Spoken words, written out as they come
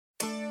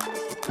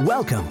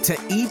Welcome to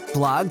Eat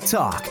Blog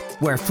Talk,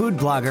 where food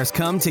bloggers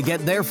come to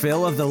get their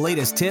fill of the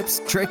latest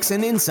tips, tricks,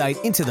 and insight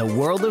into the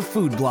world of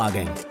food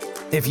blogging.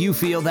 If you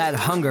feel that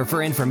hunger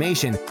for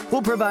information,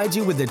 we'll provide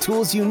you with the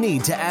tools you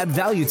need to add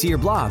value to your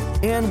blog,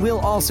 and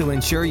we'll also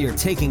ensure you're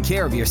taking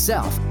care of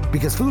yourself,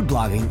 because food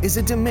blogging is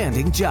a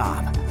demanding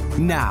job.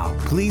 Now,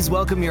 please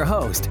welcome your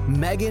host,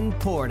 Megan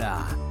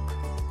Porta.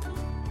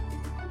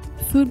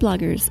 Food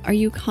bloggers, are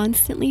you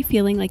constantly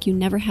feeling like you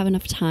never have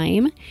enough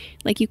time?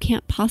 Like you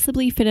can't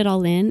possibly fit it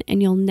all in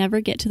and you'll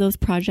never get to those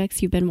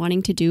projects you've been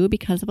wanting to do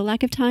because of a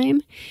lack of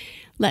time?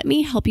 Let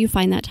me help you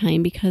find that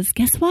time, because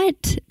guess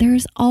what?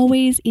 There's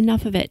always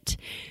enough of it.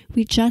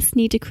 We just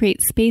need to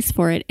create space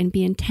for it and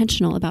be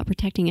intentional about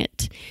protecting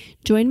it.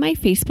 Join my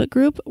Facebook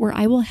group where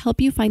I will help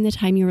you find the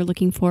time you are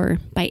looking for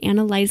by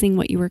analyzing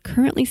what you are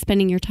currently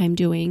spending your time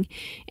doing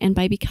and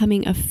by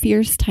becoming a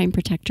fierce time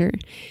protector.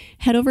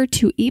 Head over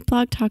to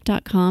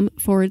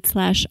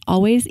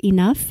eatblogtalk.com/always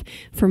enough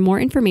for more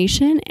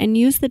information and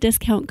use the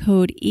discount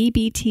code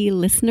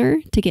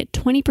EBTListener to get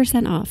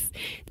 20% off.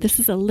 This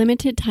is a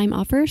limited time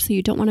offer, so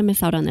you don't want to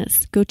miss out on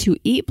this. Go to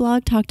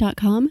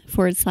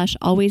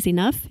eatblogtalk.com/always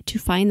enough to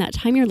find that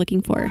time you're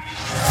looking for.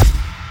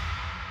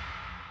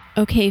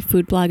 Okay,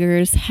 food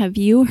bloggers, have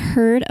you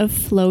heard of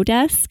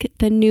Flowdesk,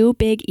 the new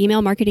big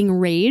email marketing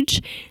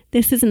rage?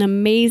 This is an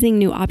amazing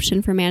new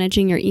option for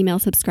managing your email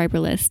subscriber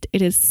list.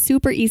 It is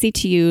super easy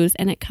to use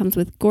and it comes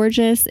with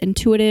gorgeous,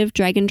 intuitive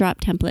drag and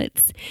drop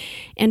templates.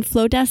 And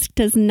Flowdesk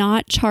does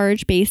not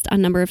charge based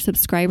on number of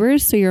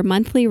subscribers, so your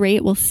monthly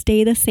rate will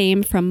stay the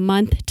same from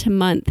month to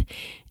month.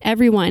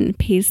 Everyone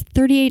pays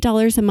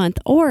 $38 a month,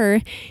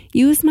 or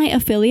use my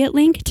affiliate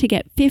link to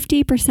get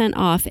 50%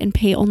 off and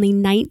pay only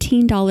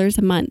 $19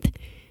 a month.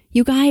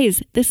 You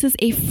guys, this is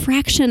a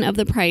fraction of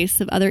the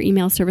price of other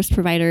email service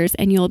providers,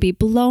 and you'll be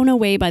blown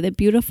away by the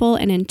beautiful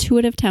and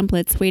intuitive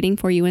templates waiting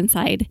for you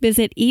inside.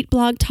 Visit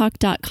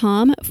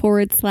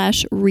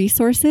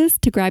eatblogtalk.com/resources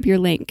to grab your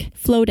link.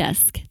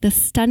 Flowdesk, the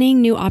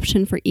stunning new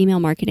option for email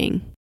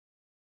marketing.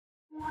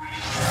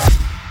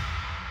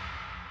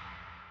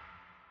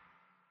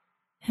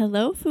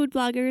 Hello, food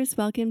bloggers.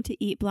 Welcome to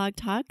Eat Blog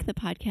Talk, the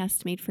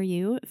podcast made for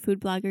you, food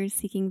bloggers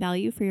seeking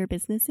value for your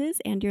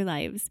businesses and your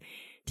lives.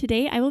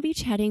 Today, I will be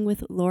chatting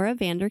with Laura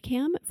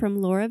Vanderkam from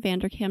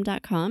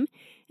lauravanderkam.com,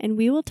 and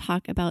we will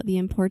talk about the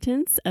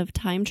importance of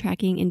time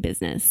tracking in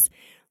business.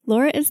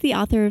 Laura is the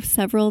author of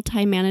several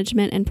time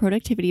management and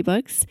productivity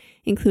books,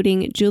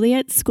 including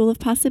Juliet's School of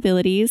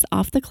Possibilities,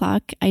 Off the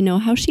Clock, I Know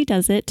How She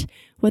Does It,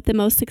 What the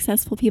Most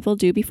Successful People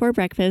Do Before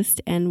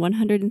Breakfast, and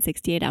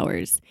 168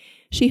 Hours.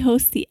 She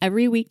hosts the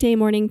every weekday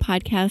morning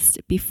podcast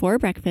Before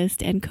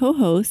Breakfast and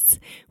co-hosts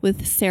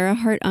with Sarah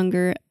Hart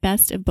Unger,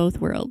 Best of Both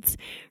Worlds.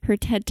 Her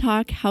TED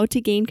Talk, How to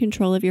Gain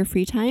Control of Your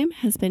Free Time,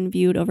 has been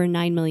viewed over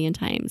 9 million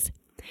times.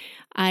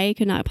 I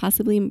could not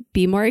possibly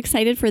be more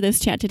excited for this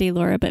chat today,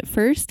 Laura, but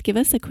first, give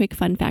us a quick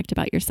fun fact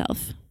about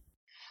yourself.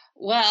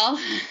 Well,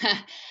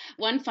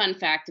 one fun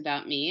fact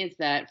about me is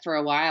that for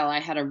a while I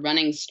had a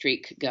running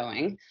streak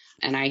going,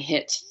 and I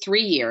hit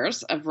 3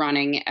 years of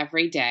running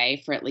every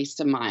day for at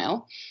least a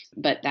mile,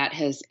 but that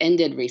has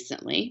ended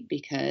recently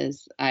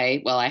because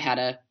I had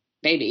a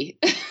baby.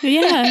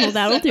 Yeah, well,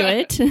 that'll do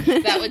it.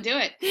 That would do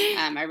it.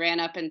 I ran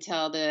up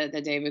until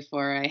the day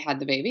before I had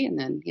the baby, and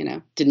then,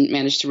 didn't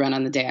manage to run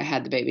on the day I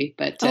had the baby.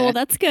 But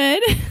that's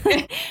good.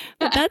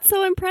 But that's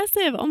so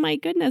impressive. Oh my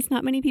goodness,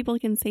 not many people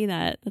can say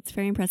that. That's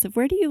very impressive.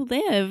 Where do you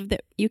live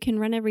that you can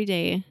run every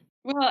day?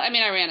 Well, I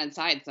mean, I ran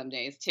inside some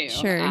days too.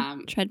 Sure,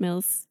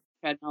 treadmills.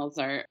 Treadmills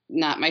are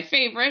not my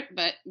favorite,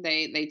 but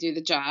they do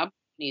the job.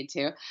 Need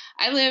to.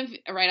 I live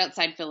right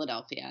outside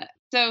Philadelphia,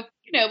 so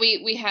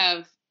we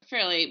have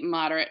fairly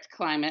moderate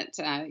climate.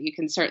 You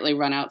can certainly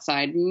run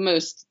outside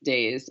most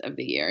days of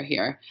the year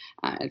here.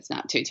 It's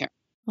not too terrible.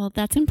 Well,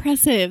 that's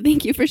impressive.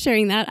 Thank you for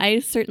sharing that. I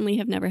certainly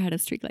have never had a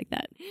streak like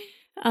that.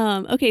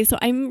 Okay, so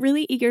I'm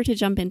really eager to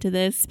jump into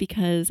this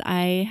because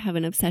I have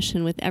an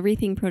obsession with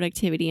everything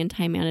productivity and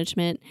time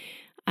management.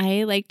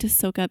 I like to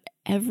soak up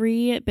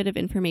every bit of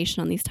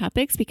information on these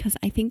topics because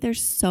I think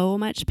there's so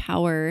much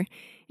power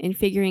in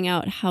figuring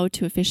out how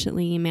to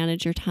efficiently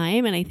manage your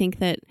time. And I think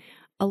that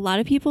a lot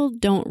of people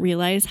don't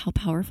realize how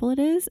powerful it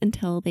is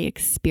until they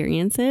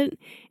experience it.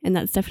 And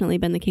that's definitely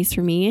been the case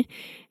for me.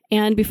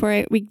 And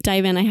before we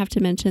dive in, I have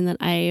to mention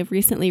that I've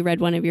recently read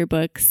one of your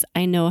books,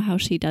 I Know How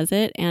She Does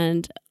It,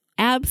 and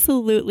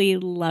absolutely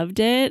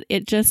loved it.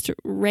 It just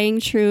rang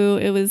true.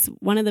 It was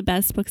one of the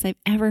best books I've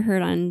ever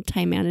heard on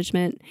time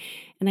management.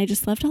 And I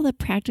just loved all the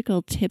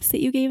practical tips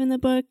that you gave in the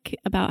book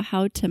about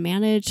how to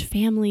manage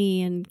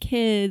family and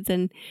kids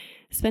and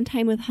spend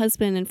time with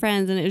husband and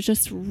friends. And it was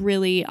just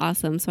really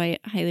awesome. So I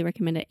highly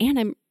recommend it. And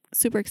I'm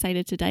super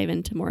excited to dive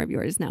into more of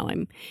yours now.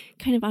 I'm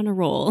kind of on a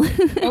roll.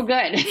 Oh,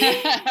 good.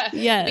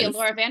 Yes. Be a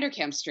Laura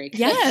Vanderkam streak.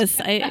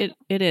 Yes,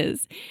 it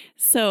is.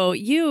 So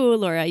you,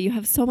 Laura, you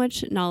have so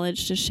much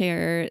knowledge to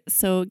share.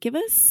 So give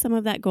us some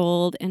of that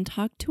gold and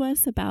talk to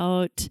us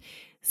about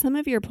some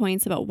of your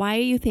points about why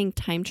you think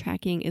time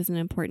tracking is an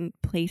important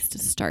place to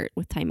start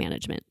with time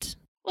management.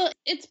 Well, Well,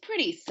 it's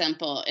pretty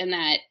simple in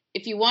that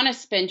if you want to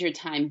spend your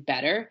time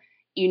better,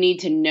 you need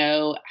to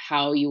know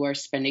how you are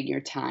spending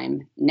your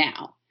time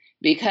now.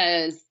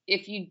 Because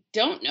if you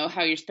don't know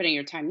how you're spending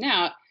your time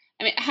now,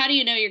 I mean, how do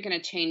you know you're going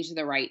to change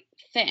the right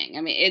thing?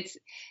 I mean, it's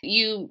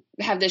you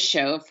have this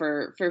show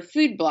for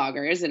food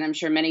bloggers, and I'm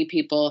sure many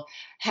people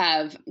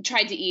have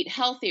tried to eat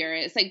healthier.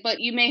 It's like, but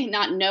you may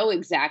not know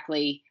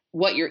exactly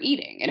what you're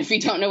eating. And if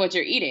you don't know what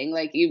you're eating,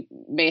 like you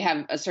may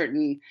have a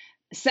certain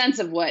sense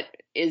of what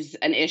is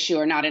an issue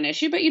or not an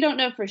issue, but you don't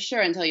know for sure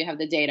until you have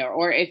the data.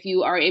 Or if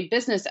you are a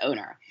business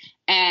owner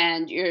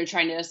and you're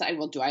trying to decide,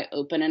 well, do I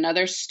open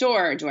another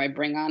store? Do I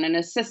bring on an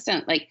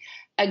assistant? Like,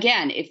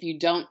 again, if you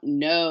don't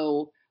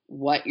know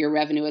what your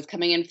revenue is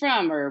coming in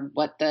from or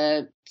what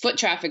the foot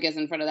traffic is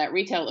in front of that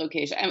retail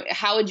location, I mean,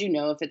 how would you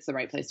know if it's the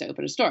right place to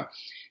open a store?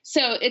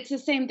 So it's the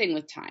same thing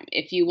with time.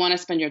 If you want to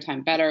spend your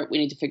time better, we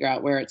need to figure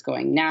out where it's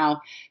going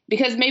now,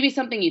 because maybe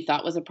something you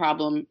thought was a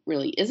problem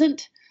really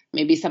isn't.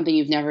 Maybe something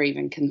you've never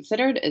even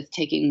considered is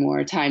taking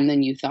more time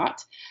than you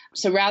thought.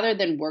 So rather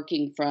than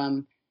working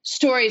from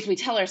stories we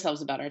tell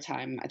ourselves about our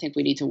time, I think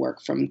we need to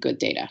work from good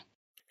data.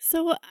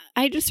 So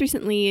I just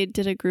recently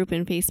did a group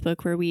in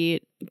Facebook where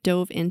we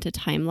dove into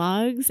time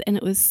logs, and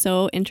it was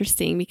so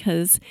interesting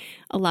because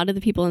a lot of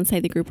the people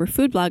inside the group were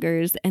food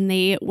bloggers, and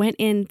they went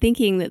in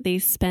thinking that they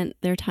spent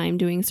their time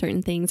doing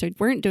certain things or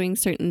weren't doing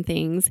certain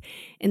things,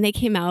 and they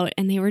came out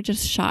and they were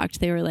just shocked.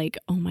 They were like,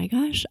 oh my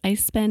gosh, I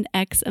spend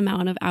X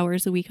amount of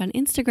hours a week on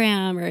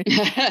Instagram, or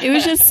it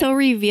was just so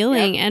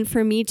revealing. Yep. And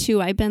for me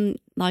too, I've been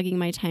logging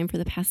my time for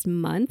the past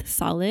month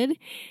solid,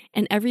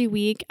 and every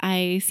week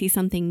I see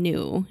something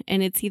new,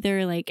 and it's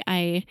either like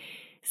I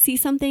see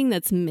something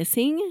that's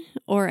missing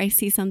or I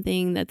see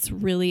something that's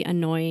really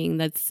annoying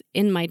that's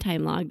in my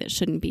time log that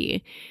shouldn't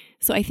be.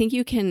 So I think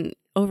you can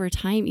over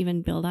time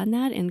even build on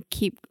that and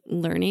keep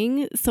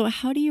learning. So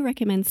how do you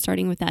recommend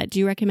starting with that? Do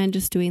you recommend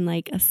just doing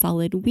like a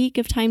solid week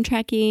of time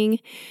tracking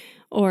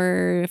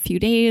or a few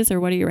days, or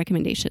what are your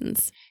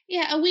recommendations?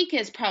 Yeah, a week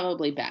is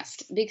probably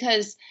best,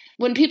 because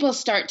when people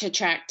start to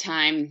track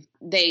time,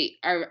 they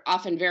are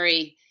often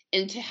very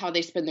into how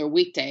they spend their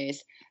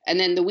weekdays. And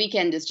then the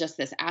weekend is just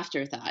this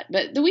afterthought.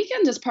 But the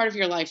weekend is part of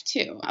your life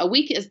too. A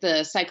week is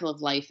the cycle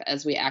of life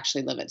as we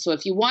actually live it. So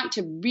if you want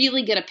to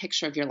really get a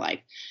picture of your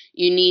life,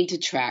 you need to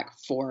track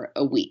for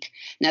a week.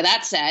 Now,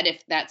 that said,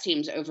 if that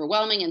seems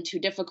overwhelming and too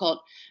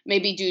difficult,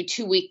 maybe do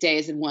 2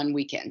 weekdays and 1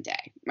 weekend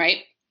day, right?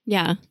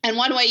 Yeah. And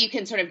one way you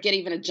can sort of get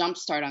even a jump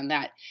start on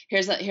that,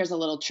 here's a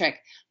little trick.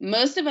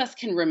 Most of us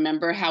can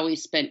remember how we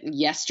spent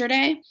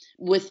yesterday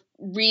with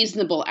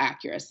reasonable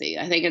accuracy.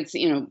 I think it's,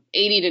 80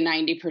 to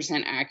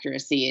 90%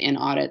 accuracy in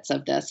audits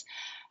of this.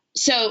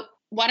 So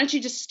why don't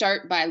you just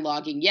start by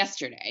logging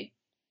yesterday,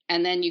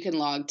 and then you can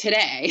log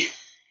today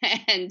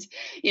and,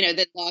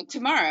 then log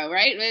tomorrow,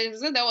 right?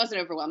 So that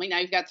wasn't overwhelming. Now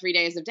you've got 3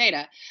 days of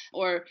data.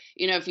 Or,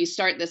 if you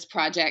start this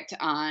project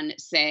on,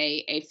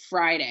 say, a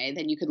Friday,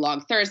 then you could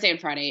log Thursday and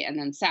Friday and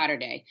then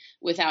Saturday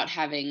without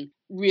having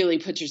really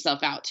put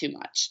yourself out too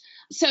much.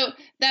 So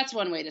that's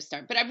one way to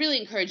start. But I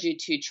really encourage you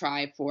to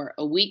try for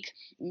a week,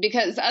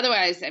 because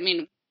otherwise,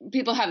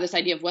 people have this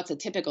idea of what's a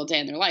typical day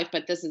in their life,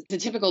 but this is the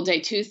typical day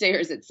Tuesday or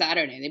is it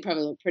Saturday? They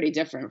probably look pretty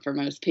different for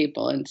most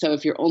people. And so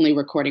if you're only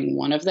recording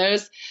one of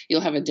those,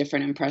 you'll have a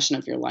different impression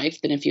of your life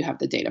than if you have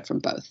the data from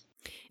both.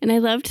 And I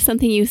loved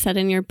something you said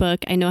in your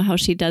book, I Know How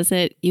She Does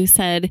It. You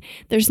said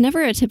there's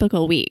never a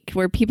typical week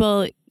where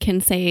people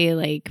can say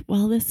like,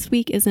 well, this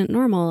week isn't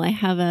normal. I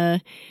have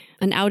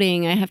an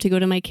outing, I have to go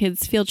to my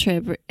kids' field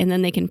trip, and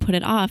then they can put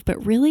it off.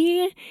 But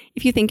really,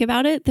 if you think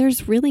about it,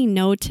 there's really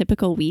no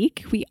typical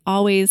week. We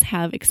always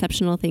have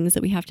exceptional things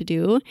that we have to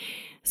do.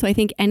 So I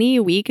think any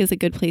week is a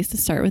good place to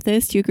start with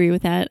this. Do you agree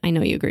with that? I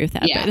know you agree with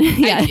that. Yeah, but,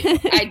 yeah.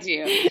 I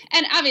do.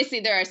 And obviously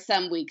there are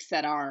some weeks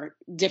that are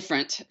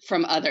different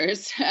from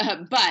others,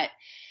 but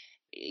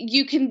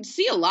you can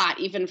see a lot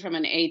even from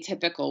an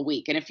atypical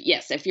week. And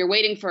if you're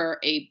waiting for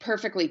a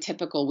perfectly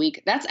typical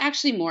week, that's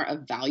actually more a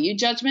value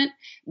judgment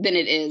than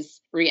it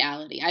is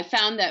reality. I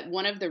found that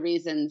one of the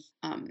reasons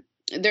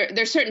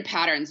there's certain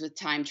patterns with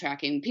time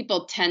tracking.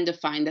 People tend to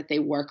find that they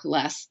work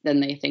less than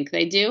they think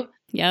they do.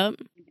 Yep.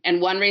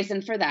 And one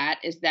reason for that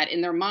is that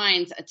in their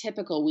minds, a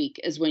typical week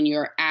is when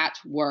you're at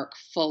work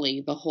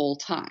fully the whole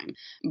time.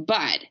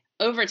 But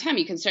over time,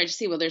 you can start to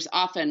see, well, there's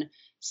often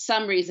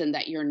some reason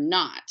that you're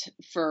not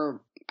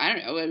for, I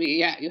don't know,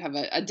 you have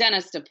a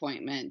dentist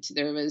appointment,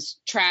 there was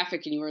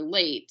traffic and you were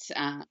late,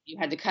 you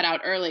had to cut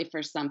out early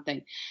for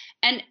something.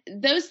 And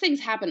those things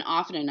happen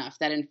often enough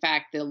that in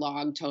fact the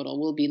log total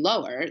will be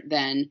lower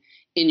than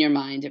in your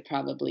mind it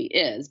probably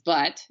is,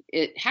 but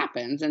it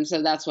happens. And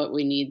so that's what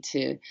we need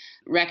to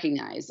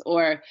recognize.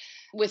 Or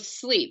with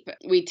sleep,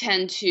 we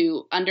tend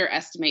to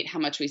underestimate how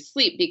much we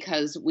sleep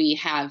because we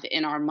have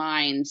in our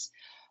minds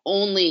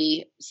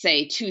only,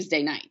 say,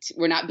 Tuesday night.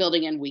 We're not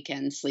building in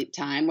weekend sleep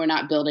time. We're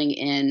not building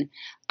in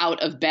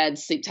out of bed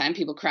sleep time.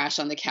 People crash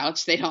on the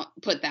couch. They don't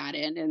put that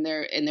in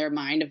their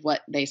mind of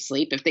what they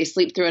sleep. If they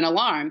sleep through an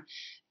alarm,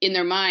 in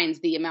their minds,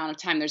 the amount of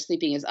time they're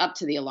sleeping is up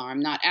to the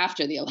alarm, not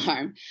after the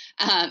alarm.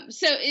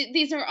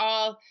 These are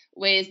all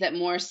ways that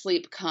more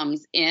sleep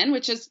comes in,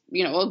 which is,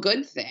 a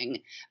good thing.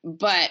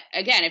 But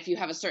again, if you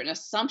have a certain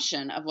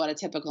assumption of what a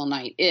typical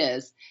night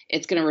is,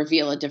 it's going to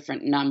reveal a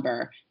different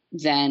number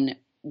than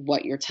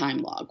what your time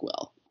log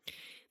will.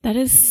 That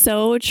is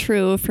so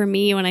true for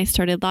me. When I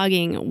started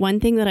logging, one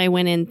thing that I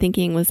went in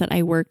thinking was that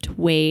I worked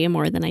way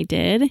more than I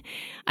did.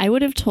 I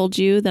would have told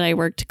you that I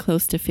worked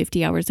close to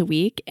 50 hours a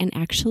week. And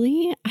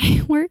actually,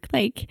 I work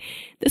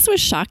this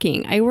was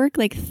shocking. I work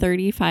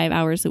 35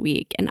 hours a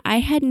week and I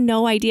had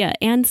no idea.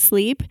 And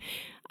sleep.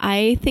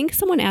 I think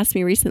someone asked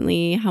me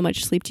recently, how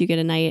much sleep do you get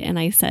a night? And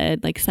I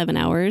said 7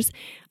 hours.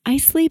 I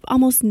sleep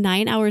almost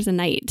 9 hours a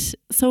night.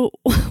 So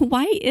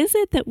why is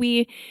it that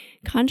we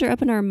conjure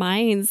up in our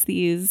minds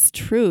these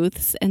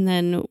truths and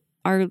then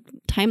our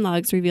time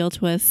logs reveal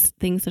to us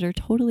things that are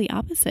totally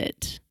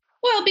opposite?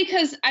 Well,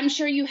 because I'm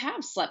sure you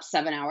have slept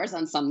 7 hours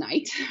on some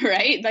night,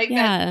 right?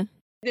 Yeah.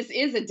 This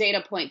is a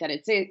data point that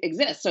it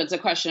exists. So it's a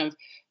question of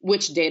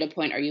which data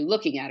point are you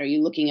looking at? Are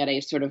you looking at a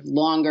sort of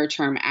longer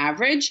term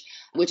average,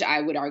 which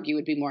I would argue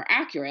would be more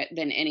accurate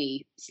than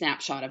any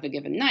snapshot of a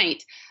given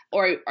night?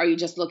 Or are you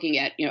just looking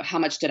at, how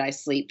much did I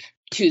sleep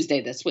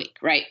Tuesday this week,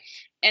 right?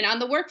 And on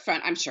the work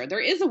front, I'm sure there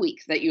is a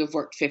week that you have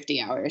worked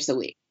 50 hours a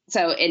week.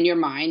 So in your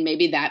mind,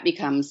 maybe that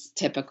becomes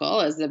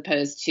typical as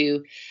opposed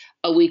to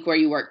a week where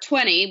you work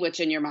 20, which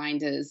in your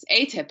mind is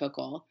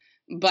atypical.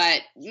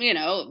 But,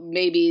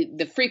 maybe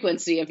the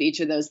frequency of each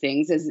of those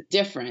things is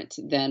different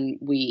than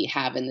we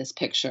have in this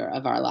picture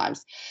of our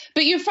lives.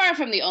 But you're far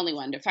from the only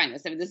one to find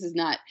this. I mean, this is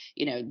not,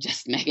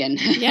 just Megan.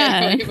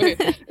 Yeah.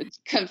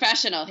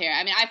 Confessional here.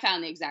 I mean, I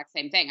found the exact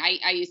same thing.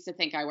 I used to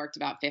think I worked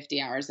about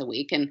 50 hours a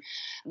week. And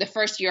the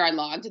first year I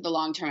logged, the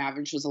long-term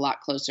average was a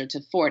lot closer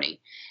to 40.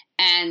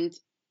 And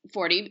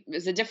 40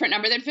 is a different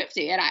number than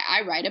 50. And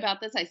I write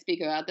about this, I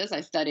speak about this, I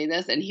study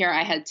this. And here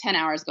I had 10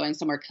 hours going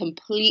somewhere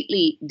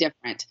completely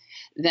different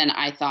than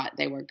I thought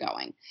they were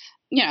going.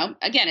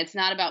 Again, it's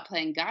not about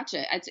playing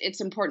gotcha. It's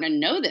important to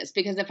know this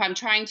because if I'm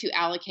trying to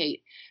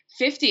allocate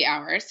 50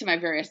 hours to my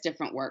various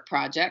different work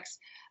projects,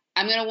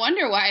 I'm going to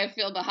wonder why I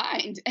feel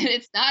behind. And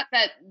it's not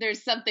that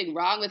there's something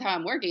wrong with how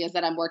I'm working, it's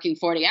that I'm working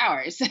 40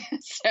 hours.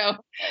 So,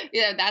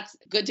 that's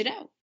good to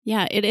know.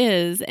 Yeah, it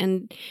is.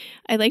 And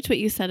I liked what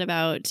you said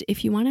about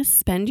if you want to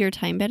spend your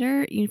time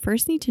better, you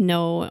first need to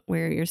know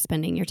where you're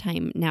spending your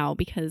time now,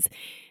 because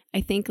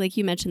I think, like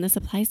you mentioned, this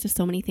applies to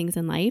so many things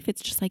in life.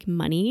 It's just like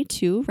money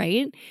too,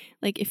 right?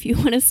 Like if you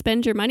want to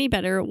spend your money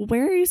better,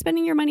 where are you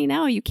spending your money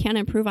now? You can't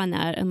improve on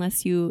that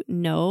unless you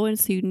know. And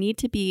so you need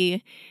to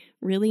be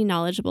really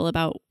knowledgeable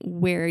about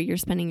where you're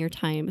spending your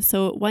time.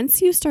 So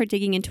once you start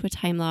digging into a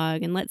time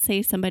log, and let's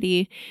say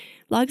somebody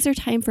logs their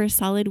time for a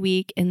solid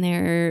week and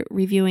they're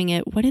reviewing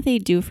it, what do they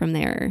do from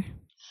there?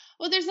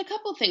 Well, there's a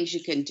couple things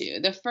you can do.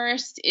 The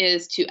first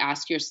is to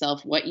ask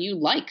yourself what you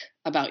like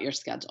about your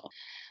schedule,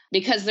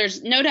 because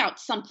there's no doubt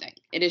something.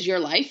 It is your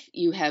life.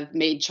 You have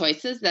made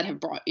choices that have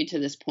brought you to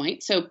this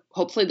point. So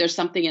hopefully there's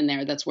something in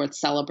there that's worth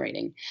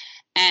celebrating.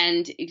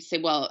 And you say,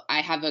 well,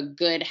 I have a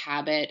good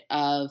habit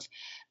of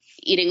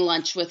eating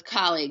lunch with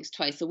colleagues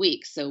twice a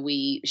week. So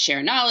we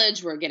share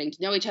knowledge, we're getting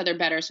to know each other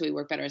better, so we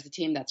work better as a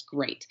team. That's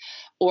great.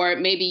 Or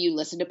maybe you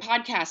listen to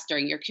podcasts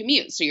during your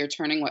commute. So you're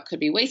turning what could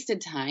be wasted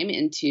time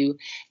into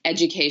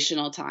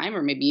educational time,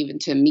 or maybe even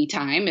to me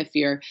time if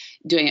you're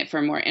doing it for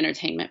a more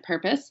entertainment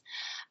purpose.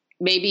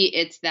 Maybe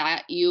it's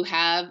that you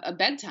have a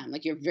bedtime,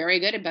 like you're very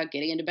good about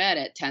getting into bed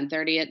at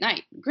 10:30 at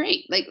night.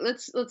 Great. Like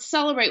let's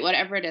celebrate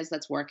whatever it is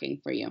that's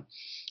working for you.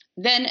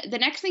 Then the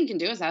next thing you can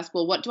do is ask,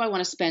 well, what do I want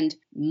to spend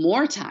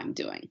more time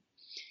doing?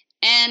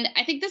 And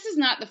I think this is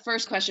not the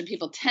first question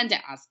people tend to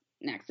ask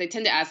next. They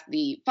tend to ask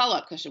the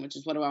follow-up question, which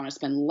is, what do I want to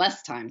spend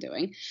less time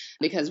doing?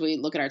 Because we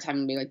look at our time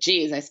and be like,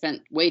 geez, I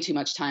spent way too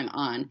much time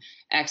on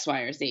X,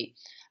 Y, or Z.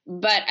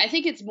 But I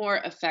think it's more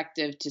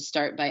effective to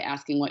start by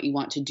asking what you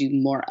want to do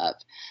more of.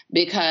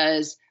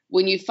 Because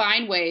when you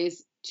find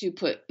ways to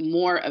put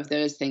more of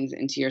those things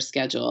into your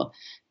schedule,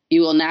 you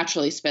will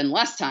naturally spend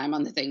less time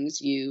on the things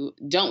you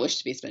don't wish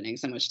to be spending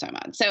so much time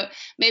on. So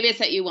maybe it's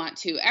that you want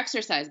to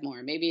exercise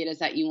more. Maybe it is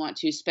that you want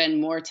to spend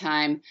more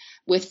time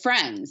with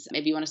friends.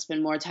 Maybe you want to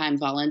spend more time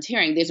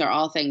volunteering. These are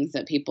all things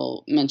that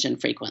people mention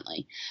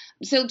frequently.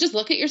 So just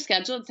look at your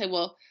schedule and say,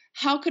 well,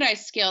 how could I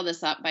scale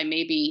this up by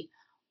maybe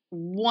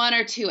 1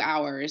 or 2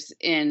 hours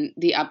in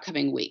the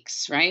upcoming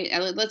weeks, right?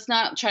 Let's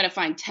not try to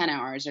find 10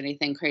 hours or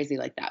anything crazy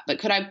like that. But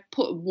could I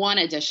put 1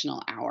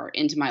 additional hour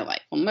into my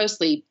life? Well,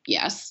 mostly,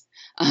 yes.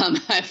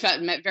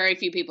 I've met very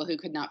few people who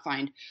could not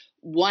find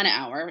 1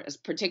 hour,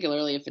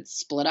 particularly if it's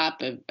split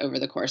up over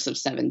the course of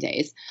 7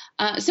 days.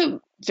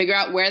 So figure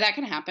out where that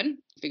can happen,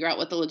 figure out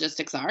what the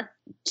logistics are,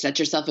 set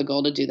yourself a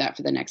goal to do that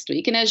for the next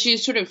week. And as you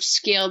sort of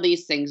scale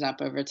these things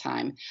up over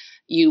time,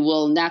 you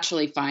will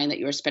naturally find that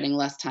you're spending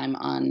less time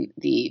on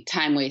the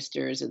time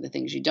wasters or the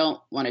things you don't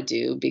want to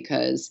do,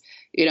 because,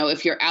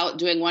 if you're out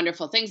doing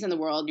wonderful things in the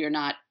world, you're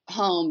not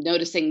home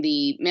noticing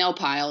the mail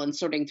pile and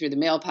sorting through the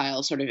mail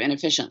pile sort of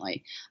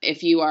inefficiently.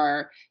 If you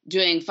are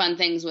doing fun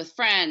things with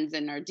friends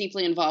and are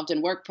deeply involved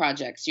in work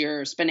projects,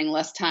 you're spending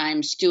less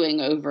time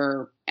stewing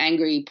over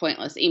angry,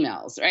 pointless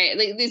emails, right?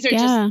 These are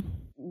just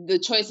the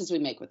choices we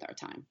make with our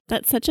time.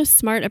 That's such a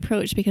smart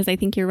approach, because I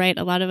think you're right.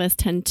 A lot of us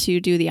tend to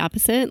do the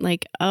opposite.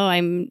 Like, oh,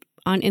 I'm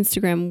on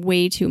Instagram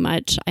way too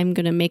much. I'm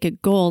going to make a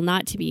goal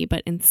not to be.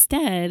 But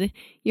instead,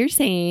 you're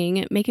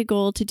saying make a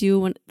goal to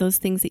do those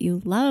things that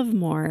you love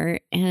more.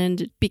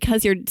 And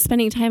because you're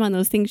spending time on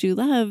those things you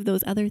love,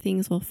 those other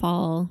things will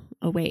fall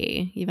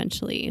away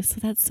eventually. So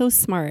that's so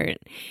smart.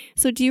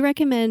 So do you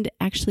recommend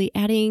actually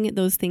adding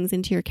those things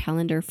into your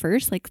calendar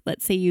first? Like,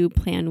 let's say you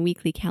plan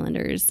weekly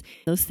calendars.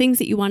 Those things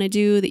that you want to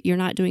do that you're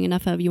not doing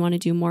enough of, you want to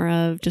do more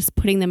of, just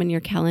putting them in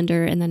your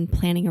calendar and then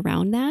planning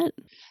around that?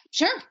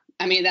 Sure.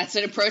 I mean, that's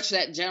an approach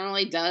that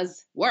generally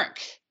does work,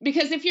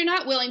 because if you're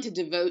not willing to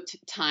devote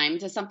time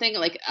to something,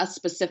 like a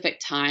specific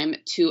time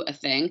to a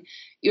thing,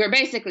 you're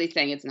basically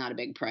saying it's not a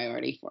big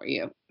priority for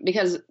you,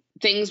 because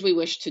things we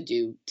wish to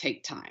do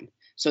take time.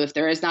 So if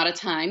there is not a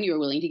time you're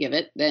willing to give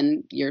it,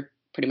 then you're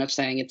pretty much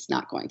saying it's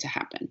not going to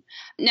happen.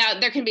 Now,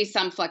 there can be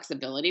some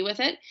flexibility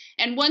with it.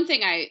 And one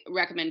thing I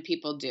recommend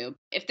people do,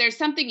 if there's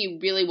something you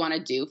really want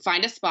to do,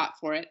 find a spot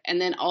for it, and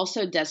then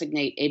also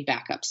designate a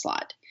backup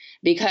slot.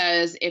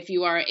 Because if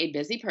you are a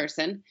busy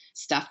person,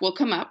 stuff will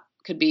come up.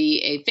 Could be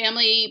a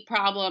family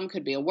problem,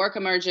 could be a work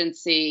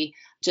emergency,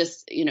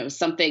 just,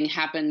 something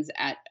happens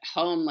at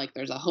home, like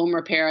there's a home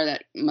repair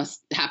that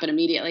must happen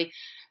immediately.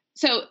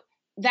 So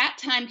that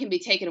time can be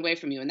taken away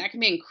from you. And that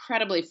can be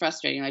incredibly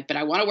frustrating. Like, but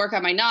I want to work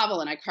on my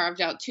novel, and I carved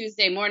out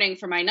Tuesday morning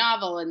for my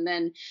novel. And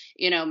then,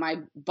 my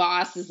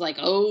boss is like,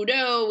 oh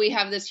no, we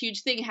have this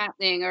huge thing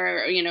happening,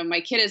 or,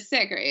 my kid is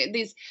sick, or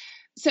these.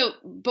 So,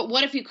 but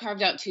what if you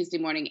carved out Tuesday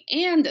morning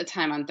and a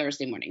time on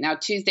Thursday morning? Now,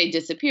 Tuesday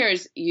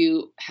disappears,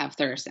 you have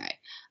Thursday.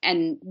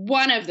 And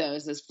one of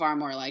those is far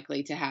more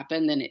likely to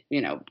happen than,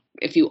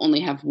 if you only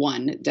have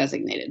one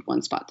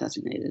spot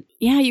designated.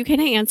 Yeah, you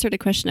kind of answered a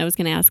question I was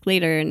going to ask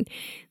later. And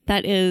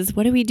that is,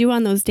 what do we do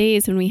on those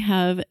days when we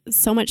have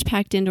so much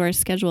packed into our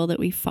schedule that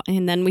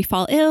and then we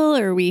fall ill,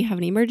 or we have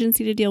an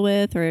emergency to deal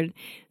with, or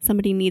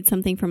somebody needs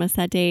something from us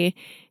that day?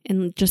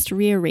 And just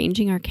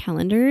rearranging our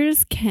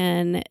calendars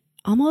can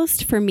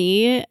almost, for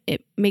me,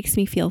 it makes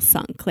me feel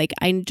sunk. Like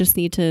I just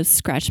need to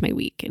scratch my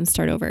week and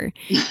start over.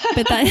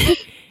 But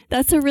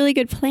that's a really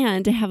good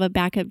plan, to have a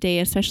backup day,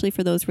 especially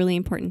for those really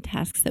important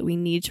tasks that we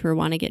need to or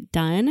want to get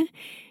done.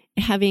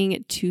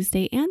 Having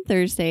Tuesday and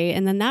Thursday.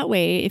 And then that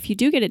way, if you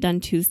do get it done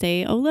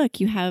Tuesday, oh,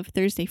 look, you have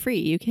Thursday free.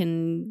 You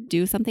can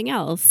do something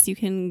else. You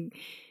can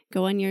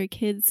go on your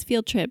kids'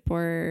 field trip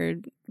or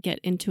get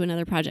into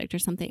another project or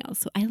something else.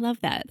 So I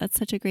love that. That's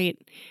such a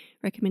great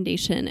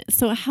recommendation.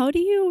 So how do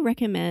you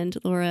recommend,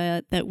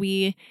 Laura, that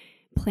we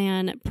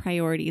plan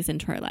priorities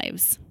into our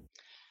lives?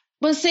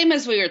 Well, same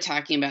as we were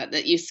talking about,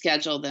 that you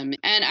schedule them.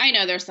 And I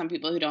know there's some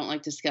people who don't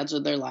like to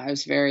schedule their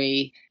lives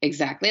very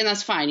exactly, and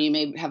that's fine. You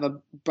may have a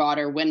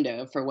broader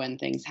window for when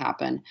things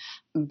happen.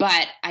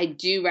 But I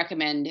do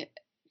recommend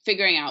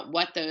figuring out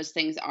what those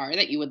things are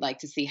that you would like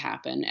to see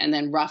happen, and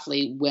then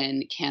roughly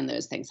when can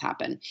those things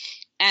happen.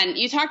 And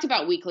you talked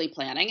about weekly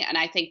planning, and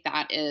I think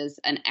that is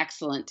an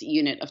excellent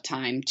unit of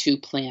time to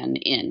plan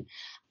in.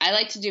 I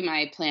like to do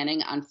my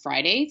planning on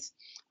Fridays.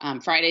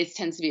 Fridays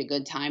tends to be a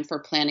good time for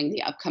planning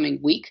the upcoming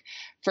week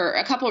for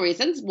a couple of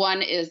reasons.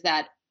 One is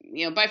that,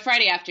 by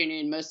Friday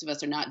afternoon, most of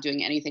us are not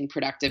doing anything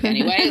productive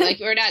anyway. Like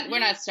we're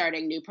not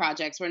starting new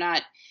projects. We're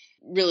not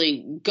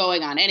really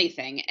going on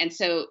anything. And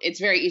so it's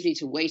very easy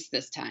to waste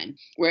this time.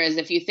 Whereas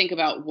if you think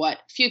about what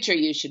future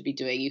you should be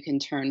doing, you can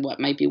turn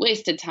what might be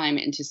wasted time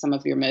into some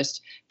of your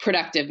most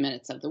productive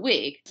minutes of the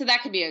week. So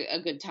that could be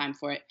a good time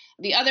for it.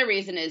 The other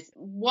reason is,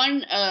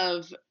 one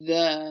of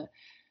the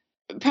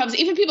problems,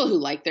 even people who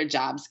like their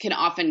jobs can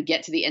often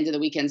get to the end of the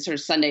weekend, sort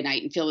of Sunday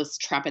night, and feel this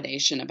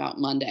trepidation about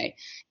Monday.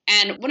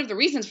 And one of the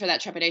reasons for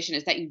that trepidation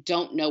is that you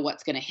don't know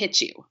what's going to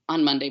hit you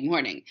on Monday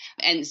morning.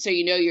 And so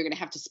you're going to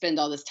have to spend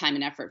all this time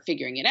and effort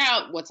figuring it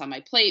out. What's on my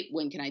plate?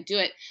 When can I do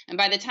it? And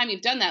by the time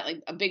you've done that,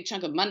 like a big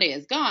chunk of Monday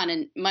is gone,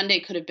 and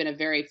Monday could have been a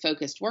very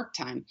focused work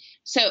time.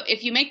 So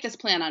if you make this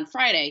plan on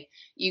Friday,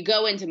 you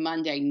go into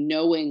Monday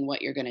knowing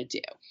what you're going to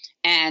do.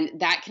 And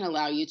that can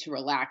allow you to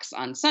relax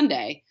on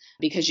Sunday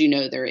because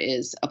there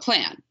is a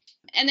plan.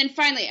 And then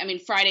finally,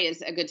 Friday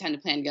is a good time to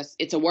plan because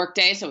it's a work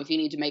day. So if you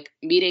need to make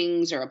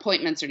meetings or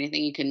appointments or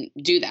anything, you can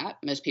do that.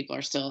 Most people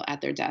are still at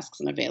their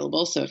desks and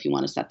available. So if you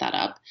want to set that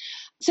up.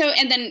 So,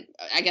 and then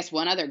I guess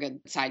one other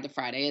good side to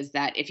Friday is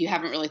that if you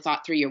haven't really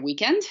thought through your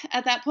weekend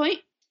at that point,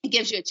 it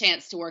gives you a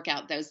chance to work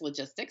out those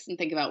logistics and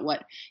think about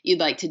what you'd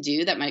like to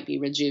do that might be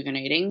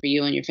rejuvenating for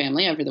you and your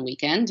family over the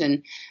weekend,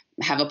 and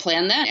have a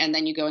plan then. And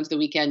then you go into the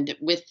weekend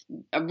with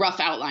a rough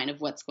outline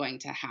of what's going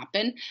to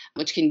happen,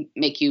 which can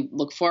make you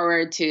look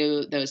forward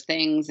to those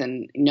things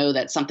and know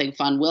that something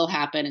fun will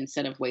happen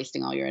instead of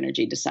wasting all your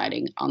energy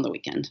deciding on the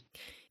weekend.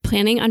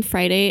 Planning on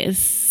Friday is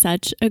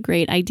such a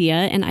great idea.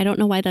 And I don't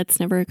know why that's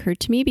never occurred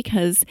to me,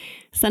 because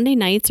Sunday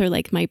nights are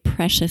like my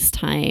precious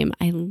time.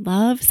 I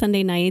love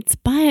Sunday nights,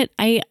 but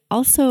I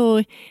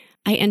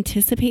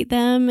anticipate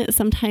them,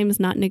 sometimes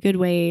not in a good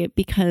way,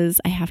 because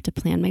I have to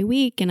plan my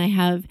week and I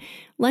have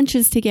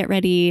lunches to get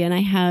ready and I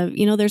have,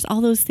 there's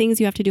all those things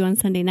you have to do on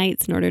Sunday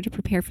nights in order to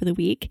prepare for the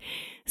week.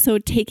 So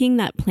taking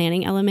that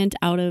planning element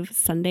out of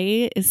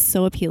Sunday is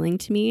so appealing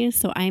to me.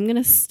 So I'm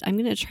going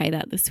to try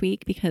that this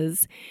week,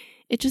 because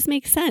it just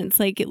makes sense.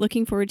 Like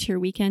looking forward to your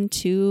weekend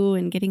too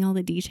and getting all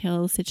the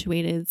details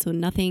situated so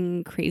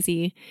nothing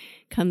crazy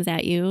comes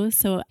at you.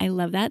 So I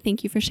love that.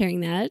 Thank you for sharing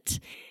that.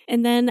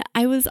 And then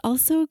I was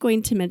also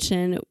going to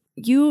mention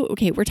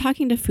we're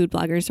talking to food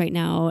bloggers right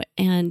now,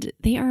 and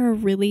they are a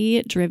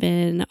really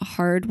driven,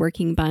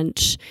 hardworking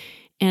bunch.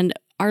 And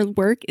our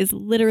work is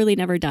literally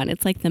never done.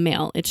 It's like the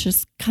mail. It's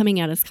just coming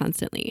at us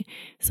constantly.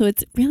 So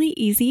it's really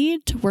easy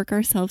to work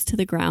ourselves to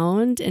the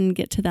ground and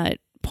get to that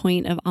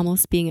point of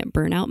almost being at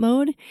burnout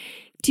mode.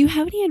 Do you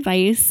have any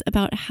advice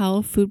about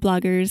how food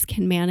bloggers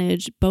can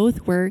manage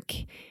both work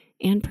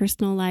and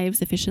personal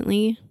lives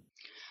efficiently?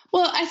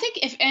 Well, I think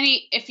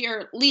if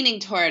you're leaning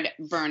toward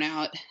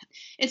burnout,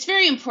 it's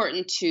very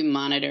important to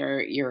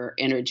monitor your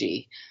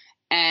energy.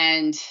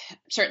 And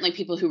certainly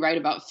people who write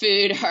about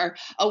food are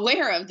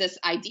aware of this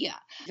idea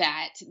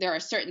that there are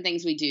certain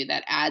things we do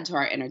that add to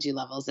our energy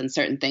levels and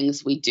certain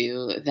things we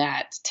do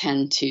that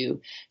tend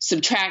to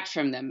subtract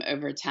from them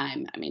over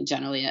time. I mean,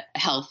 generally a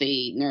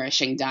healthy,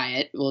 nourishing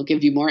diet will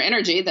give you more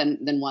energy than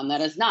one that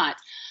is not.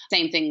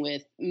 Same thing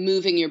with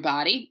moving your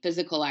body.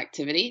 Physical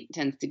activity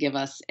tends to give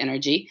us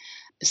energy.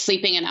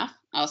 Sleeping enough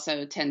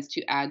also tends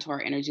to add to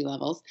our energy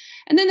levels.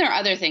 And then there are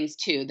other things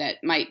too that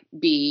might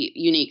be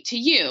unique to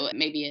you.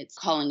 Maybe it's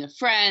calling a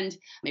friend,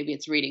 maybe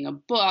it's reading a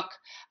book,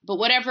 but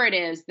whatever it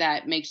is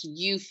that makes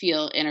you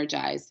feel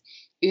energized,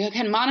 you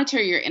can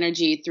monitor your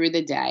energy through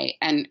the day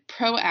and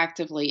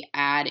proactively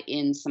add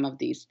in some of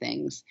these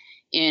things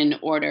in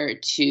order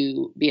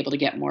to be able to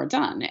get more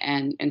done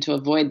and to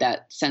avoid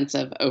that sense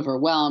of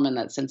overwhelm and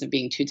that sense of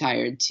being too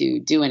tired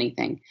to do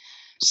anything.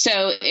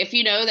 So if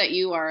you know that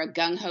you are a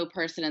gung-ho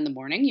person in the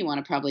morning, you want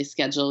to probably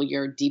schedule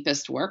your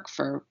deepest work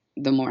for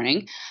the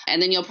morning.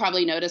 And then you'll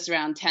probably notice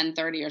around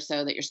 10:30 or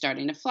so that you're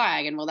starting to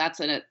flag. And well, that's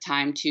a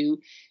time to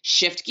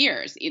shift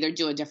gears, either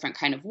do a different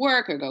kind of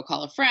work or go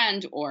call a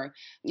friend or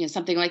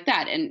something like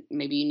that. And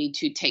maybe you need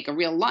to take a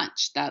real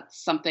lunch.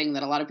 That's something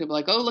that a lot of people are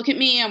like, oh, look at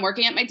me. I'm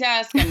working at my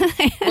desk. I'm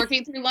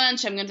working through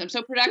lunch. I'm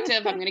so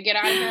productive. I'm going to get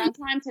out of here on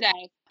time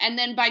today. And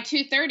then by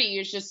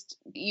 2:30,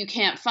 you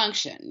can't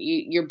function.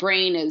 Your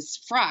brain is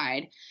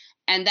fried.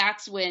 And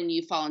that's when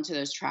you fall into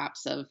those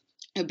traps of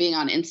being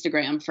on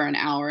Instagram for an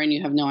hour and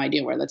you have no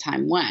idea where the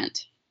time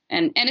went.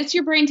 And it's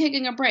your brain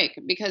taking a break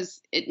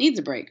because it needs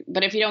a break.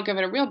 But if you don't give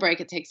it a real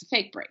break, it takes a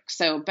fake break.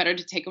 So better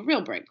to take a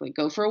real break, like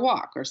go for a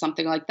walk or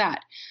something like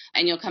that.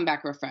 And you'll come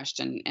back refreshed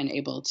and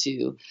able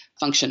to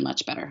function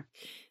much better.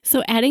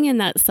 So adding in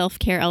that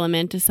self-care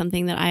element is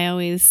something that I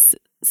always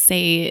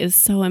say is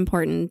so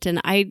important. And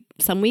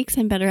some weeks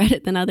I'm better at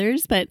it than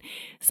others, but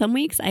some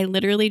weeks I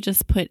literally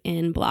just put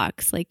in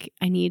blocks. Like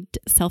I need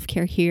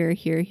self-care here,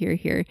 here, here,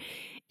 here.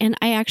 And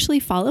I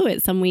actually follow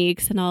it some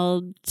weeks, and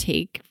I'll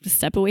take a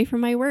step away from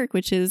my work,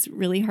 which is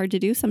really hard to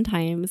do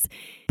sometimes.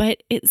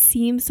 But it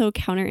seems so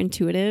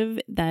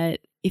counterintuitive that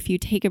if you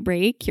take a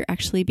break, you're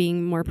actually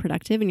being more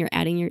productive and you're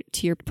adding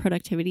to your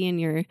productivity and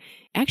you're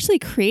actually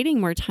creating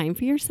more time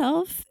for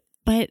yourself.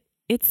 But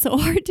it's so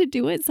hard to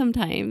do it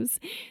sometimes.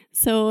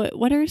 So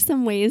what are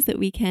some ways that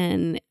we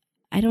can,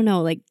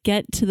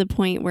 get to the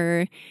point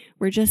where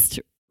we're just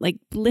like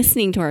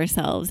listening to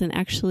ourselves and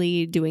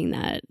actually doing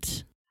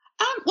that?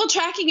 Well,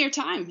 tracking your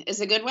time is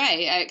a good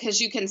way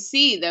because you can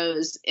see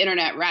those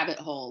internet rabbit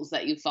holes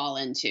that you fall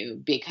into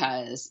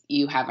because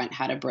you haven't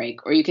had a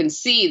break, or you can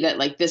see that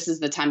like this is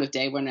the time of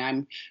day when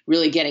I'm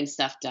really getting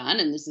stuff done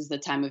and this is the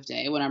time of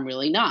day when I'm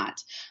really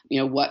not.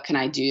 What can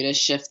I do to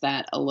shift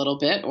that a little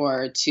bit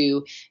or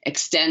to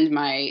extend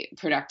my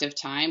productive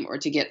time or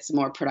to get some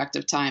more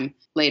productive time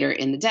later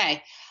in the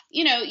day?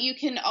 You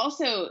can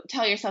also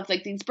tell yourself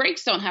like these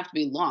breaks don't have to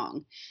be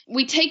long.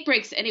 We take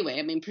breaks anyway.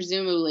 I mean,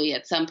 presumably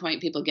at some point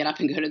people get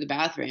up and go to the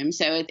bathroom.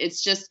 So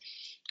it's just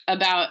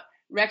about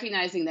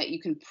recognizing that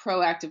you can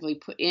proactively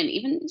put in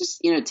even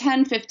just,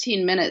 10,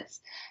 15 minutes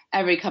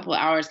every couple of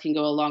hours can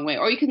go a long way.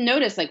 Or you can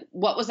notice like,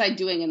 what was I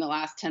doing in the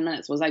last 10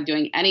 minutes? Was I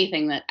doing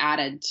anything that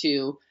added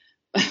to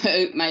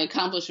my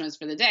accomplishments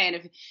for the day?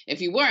 And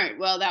if you weren't,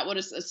 well, that would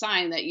a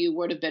sign that you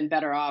would have been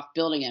better off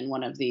building in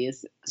one of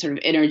these sort of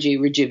energy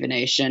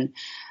rejuvenation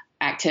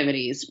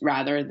activities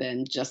rather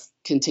than just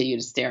continue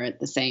to stare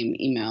at the same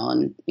email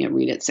and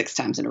read it 6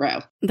 times in a row.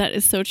 That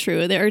is so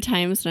true. There are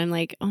times when I'm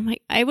like,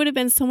 I would have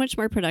been so much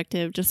more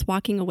productive just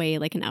walking away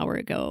like an hour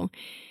ago.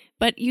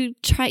 But you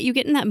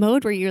get in that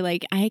mode where you're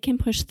like, I can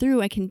push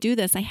through, I can do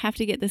this, I have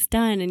to get this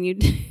done. And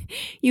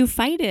you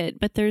fight it,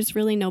 but there's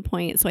really no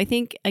point. So I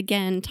think,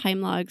 again,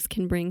 time logs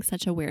can bring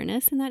such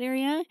awareness in that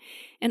area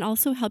and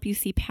also help you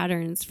see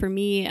patterns. For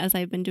me, as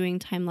I've been doing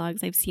time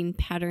logs, I've seen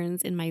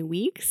patterns in my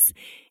weeks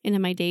and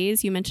in my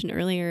days. You mentioned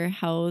earlier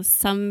how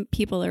some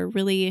people are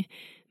really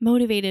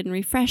motivated and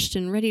refreshed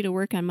and ready to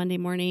work on Monday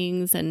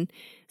mornings. And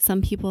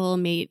some people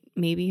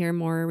maybe are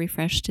more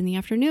refreshed in the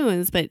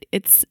afternoons, but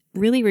it's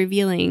really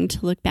revealing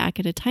to look back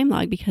at a time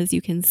log because you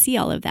can see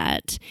all of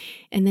that.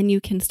 And then you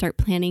can start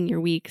planning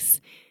your weeks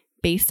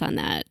based on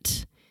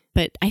that.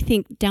 But I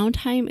think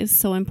downtime is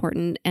so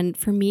important. And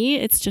for me,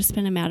 it's just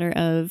been a matter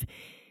of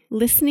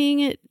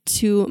listening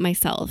to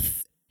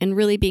myself and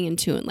really being in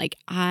tune. Like,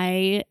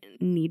 I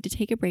need to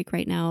take a break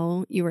right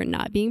now. You are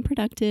not being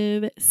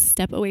productive.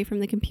 Step away from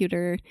the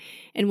computer.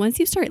 And once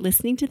you start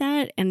listening to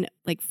that and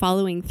like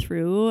following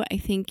through, I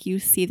think you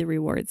see the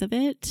rewards of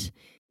it.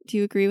 Do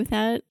you agree with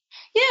that?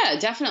 Yeah,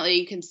 definitely.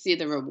 You can see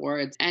the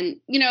rewards.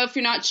 And, if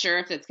you're not sure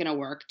if it's going to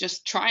work,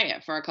 just try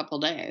it for a couple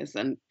days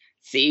and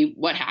see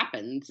what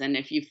happens. And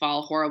if you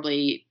fall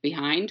horribly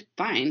behind,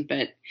 fine.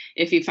 But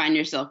if you find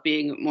yourself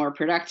being more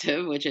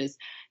productive, which is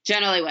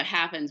generally what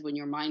happens when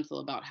you're mindful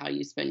about how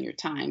you spend your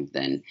time,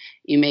 then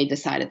you may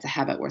decide it's a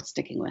habit worth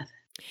sticking with.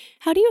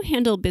 How do you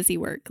handle busy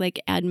work, like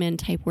admin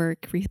type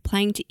work,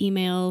 replying to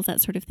emails,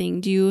 that sort of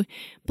thing? Do you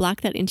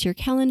block that into your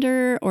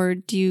calendar, or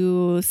do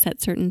you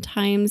set certain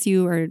times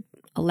you are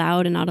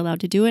allowed and not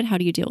allowed to do it? How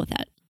do you deal with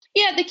that?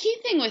 Yeah, the key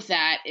thing with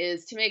that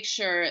is to make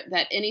sure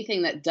that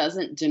anything that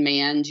doesn't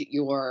demand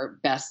your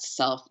best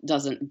self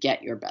doesn't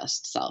get your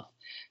best self.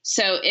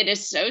 So it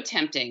is so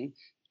tempting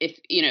if,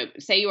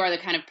 say you are the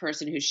kind of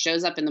person who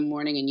shows up in the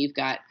morning and you've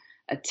got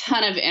a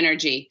ton of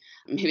energy.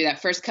 Maybe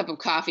that first cup of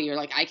coffee, you're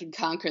like, I can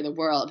conquer the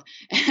world.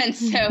 And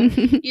so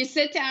you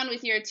sit down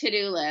with your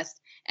to-do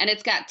list and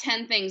it's got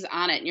 10 things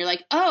on it. And you're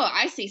like, oh,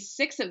 I see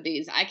 6 of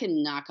these I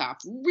can knock off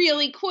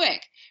really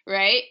quick,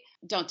 right?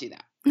 Don't do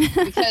that.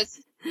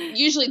 Because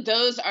usually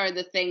those are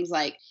the things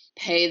like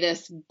pay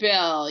this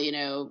bill,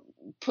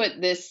 put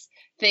this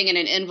thing in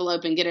an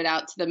envelope and get it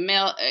out to the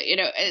mail.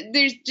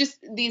 There's just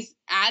these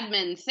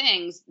admin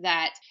things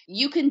that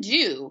you can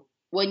do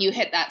when you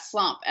hit that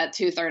slump at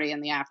 2:30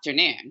 in the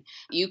afternoon.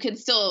 You can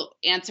still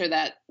answer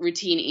that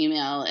routine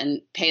email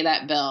and pay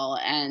that bill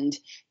and,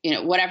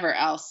 whatever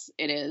else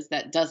it is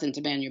that doesn't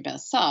demand your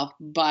best self.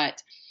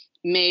 But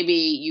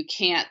maybe you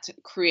can't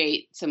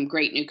create some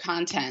great new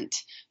content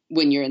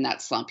when you're in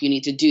that slump. You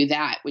need to do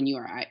that when you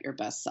are at your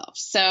best self.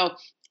 So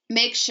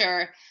make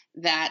sure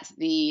that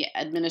the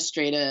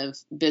administrative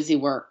busy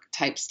work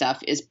type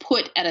stuff is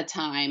put at a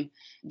time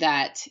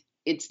that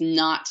it's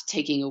not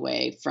taking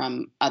away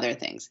from other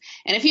things.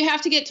 And if you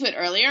have to get to it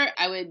earlier,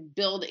 I would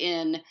build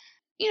in,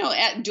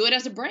 do it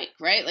as a break,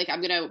 right? Like,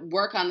 I'm going to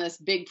work on this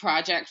big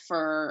project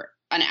for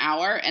an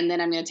hour, and then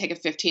I'm going to take a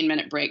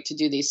 15-minute break to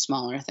do these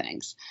smaller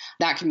things.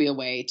 That can be a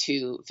way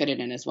to fit it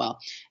in as well.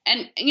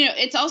 And,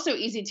 it's also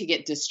easy to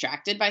get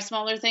distracted by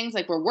smaller things.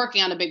 Like, we're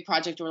working on a big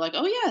project and we're like,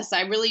 oh yes,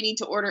 I really need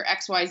to order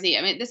XYZ.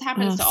 I mean, this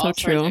happens to all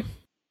sorts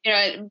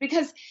of,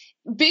 because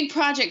big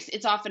projects,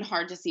 it's often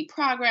hard to see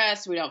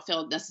progress. We don't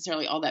feel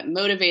necessarily all that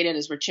motivated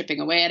as we're chipping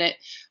away at it.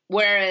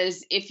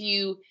 Whereas if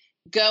you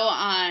go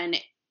on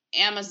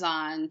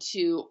Amazon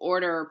to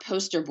order a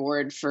poster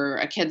board for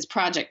a kid's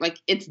project, like,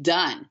 it's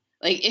done.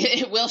 Like,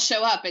 it will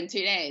show up in 2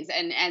 days.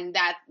 And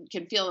that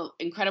can feel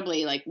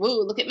incredibly like, whoa,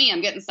 look at me,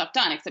 I'm getting stuff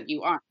done, except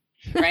you aren't,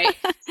 right?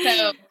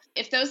 So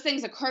if those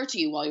things occur to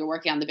you while you're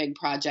working on the big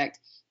project,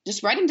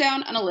 just write them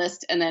down on a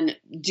list and then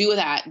do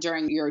that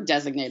during your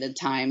designated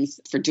times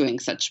for doing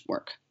such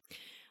work.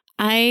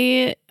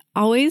 I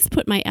always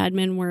put my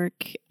admin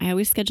work, I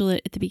always schedule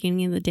it at the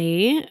beginning of the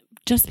day,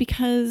 just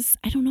because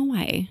I don't know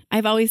why.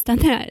 I've always done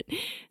that.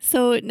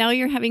 So now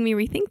you're having me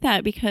rethink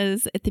that,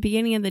 because at the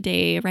beginning of the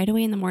day, right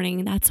away in the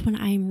morning, that's when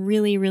I'm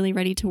really, really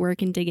ready to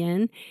work and dig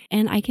in.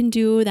 And I can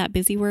do that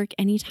busy work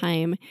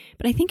anytime.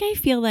 But I think I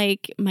feel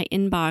like my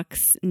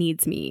inbox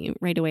needs me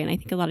right away. And I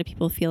think a lot of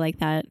people feel like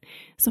that.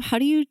 So how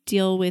do you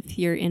deal with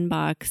your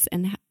inbox,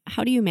 and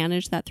how do you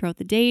manage that throughout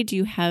the day? Do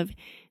you have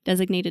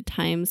designated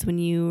times when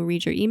you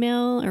read your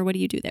email, or what do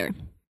you do there?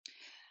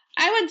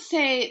 I would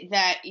say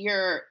that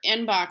your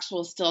inbox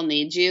will still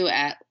need you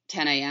at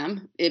 10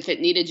 a.m. If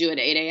it needed you at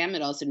 8 a.m.,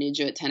 it also needs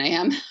you at 10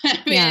 a.m.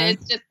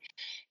 It's just,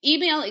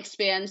 email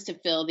expands to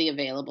fill the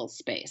available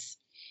space.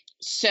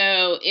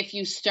 So if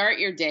you start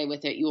your day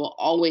with it, you will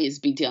always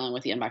be dealing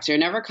with the inbox. You're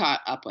never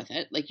caught up with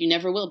it, like you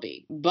never will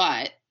be.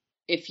 But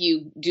if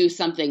you do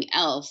something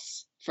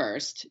else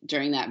first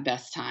during that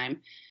best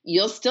time,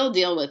 you'll still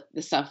deal with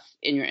the stuff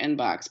in your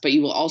inbox, but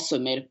you will also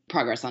make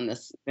progress on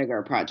this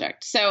bigger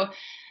project. So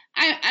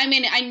I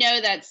mean, I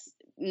know that's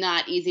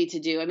not easy to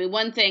do. I mean,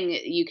 one thing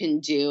you can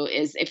do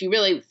is, if you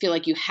really feel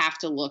like you have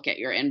to look at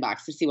your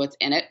inbox to see what's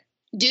in it,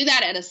 do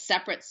that at a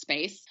separate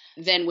space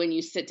than when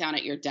you sit down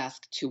at your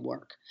desk to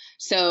work.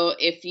 So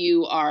if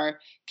you are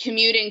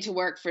commuting to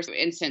work, for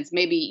instance,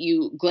 maybe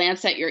you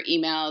glance at your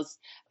emails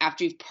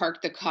after you've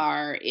parked the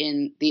car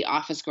in the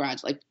office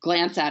garage, like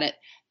glance at it,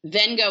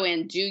 then go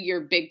in, do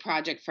your big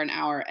project for an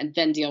hour, and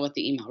then deal with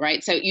the email,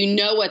 right? So you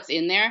know what's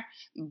in there,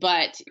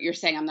 but you're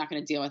saying, I'm not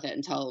going to deal with it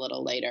until a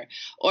little later.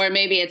 Or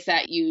maybe it's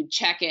that you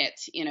check it,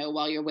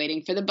 while you're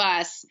waiting for the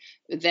bus.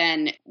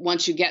 Then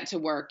once you get to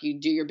work, you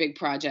do your big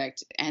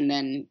project and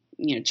then,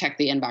 check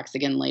the inbox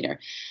again later.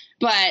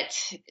 But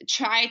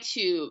try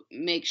to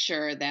make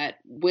sure that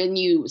when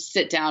you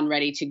sit down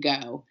ready to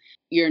go,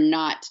 you're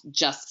not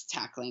just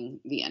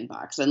tackling the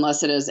inbox,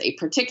 unless it is a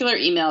particular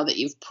email that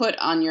you've put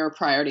on your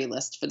priority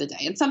list for the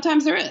day. And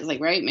sometimes there is,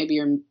 right? Maybe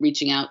you're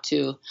reaching out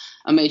to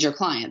a major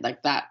client.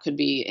 Like that could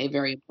be a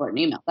very important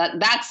email.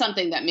 That's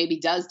something that maybe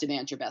does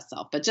demand your best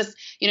self. But just,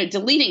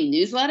 deleting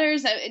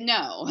newsletters,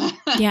 no.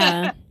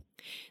 Yeah.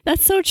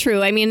 That's so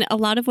true. I mean, a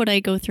lot of what I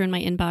go through in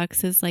my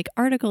inbox is like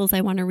articles I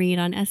want to read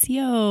on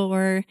SEO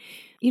or,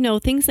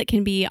 things that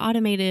can be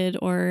automated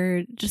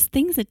or just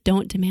things that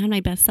don't demand my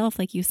best self,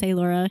 like you say,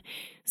 Laura.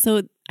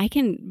 So I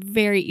can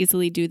very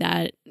easily do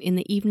that in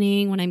the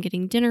evening when I'm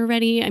getting dinner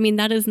ready. I mean,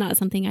 that is not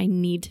something I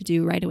need to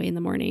do right away in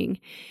the morning.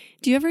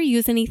 Do you ever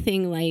use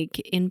anything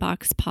like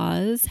Inbox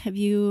Pause? Have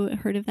you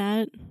heard of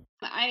that?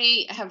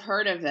 I have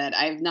heard of it.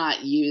 I've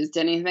not used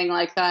anything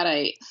like that.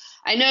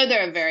 I know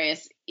there are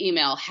various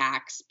email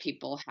hacks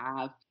people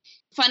have.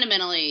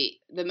 Fundamentally,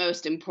 the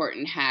most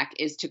important hack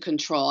is to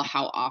control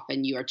how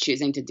often you are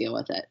choosing to deal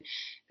with it.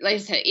 Like I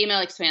said, email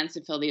expands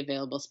to fill the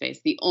available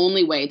space. The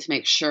only way to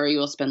make sure you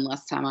will spend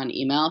less time on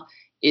email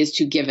is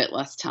to give it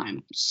less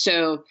time.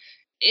 So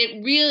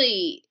it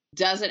really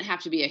doesn't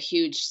have to be a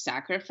huge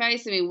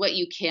sacrifice. I mean, what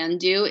you can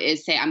do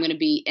is say, I'm going to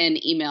be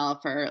in email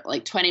for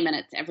like 20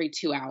 minutes every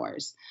 2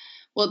 hours.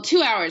 Well,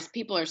 2 hours,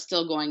 people are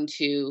still going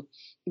to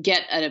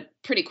get a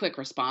pretty quick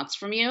response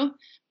from you,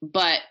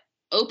 but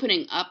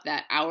opening up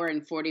that hour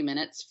and 40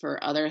 minutes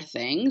for other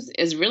things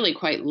is really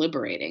quite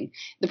liberating.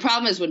 The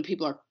problem is when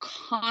people are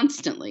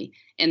constantly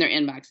in their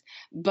inbox,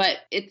 but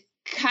it's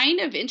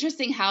kind of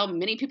interesting how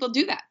many people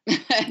do that.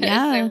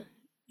 Yeah,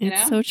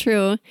 it's so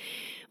true.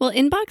 Well,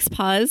 Inbox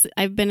Pause,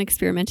 I've been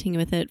experimenting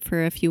with it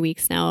for a few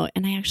weeks now,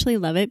 and I actually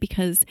love it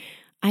because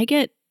I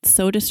get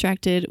so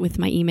distracted with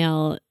my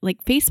email.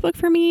 Like Facebook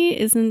for me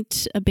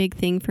isn't a big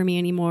thing for me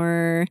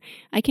anymore.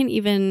 I can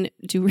even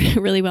do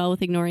really well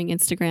with ignoring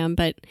Instagram,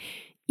 but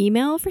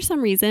email, for some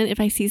reason,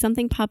 if I see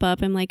something pop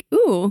up, I'm like,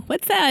 ooh,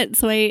 what's that?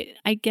 So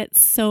I get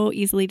so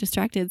easily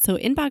distracted. So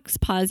Inbox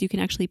Pause, you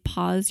can actually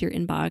pause your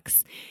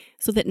inbox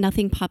so that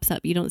nothing pops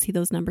up. You don't see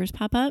those numbers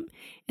pop up.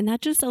 And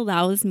that just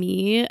allows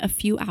me a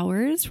few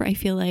hours where I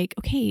feel like,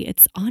 okay,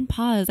 it's on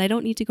pause. I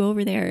don't need to go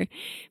over there.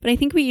 But I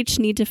think we each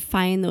need to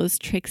find those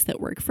tricks that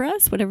work for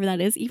us, whatever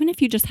that is, even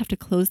if you just have to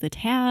close the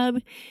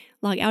tab,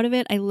 log out of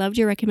it. I loved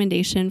your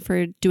recommendation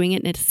for doing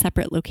it in a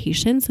separate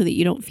location so that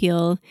you don't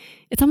feel,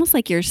 it's almost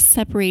like you're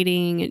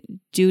separating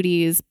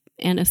duties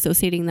and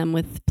associating them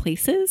with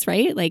places,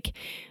 right? Like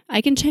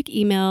I can check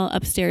email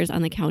upstairs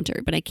on the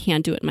counter, but I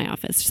can't do it in my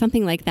office,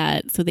 something like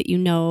that, so that you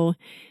know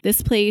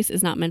this place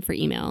is not meant for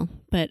email,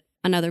 but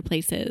on other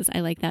places.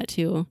 I like that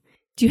too.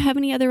 Do you have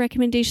any other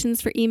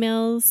recommendations for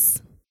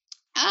emails?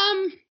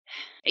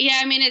 Yeah,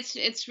 I mean,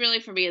 it's really,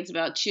 for me, it's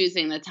about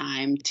choosing the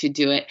time to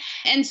do it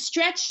and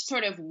stretch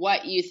sort of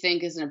what you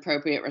think is an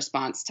appropriate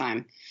response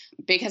time.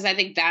 Because I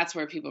think that's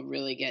where people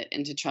really get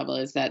into trouble,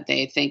 is that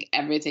they think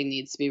everything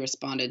needs to be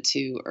responded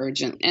to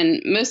urgent.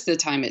 And most of the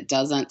time it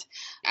doesn't.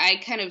 I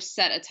kind of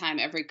set a time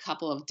every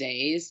couple of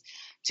days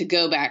to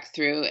go back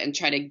through and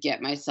try to get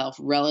myself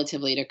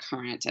relatively to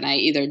current. And I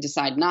either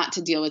decide not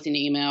to deal with an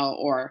email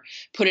or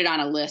put it on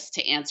a list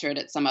to answer it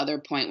at some other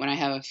point when I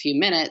have a few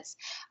minutes.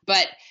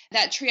 But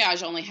that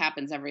triage only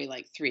happens every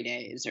like 3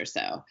 days or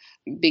so,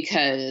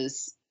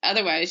 because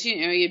otherwise,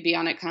 you'd be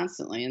on it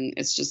constantly and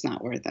it's just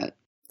not worth it.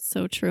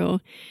 So true.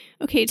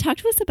 Okay, talk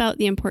to us about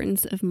the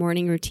importance of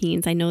morning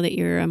routines. I know that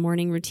you're a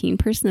morning routine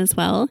person as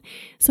well.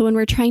 So when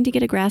we're trying to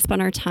get a grasp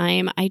on our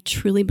time, I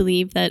truly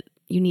believe that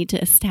you need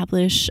to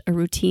establish a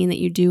routine that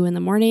you do in the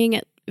morning,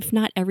 if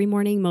not every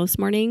morning, most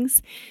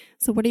mornings.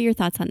 So what are your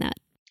thoughts on that?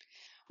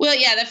 Well,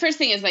 yeah, the first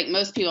thing is, like,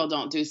 most people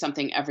don't do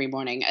something every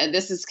morning.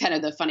 This is kind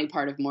of the funny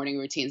part of morning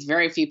routines.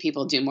 Very few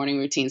people do morning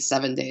routines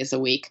 7 days a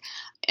week.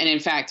 And in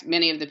fact,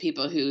 many of the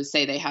people who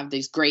say they have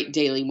these great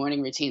daily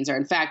morning routines are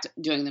in fact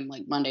doing them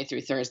like Monday through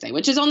Thursday,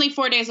 which is only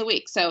 4 days a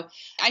week. So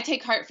I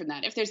take heart from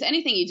that. If there's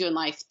anything you do in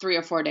life 3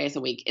 or 4 days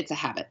a week, it's a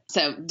habit.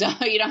 So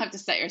you don't have to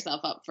set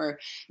yourself up for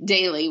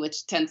daily,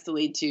 which tends to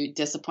lead to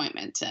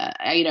disappointment.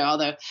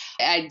 Although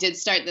I did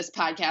start this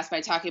podcast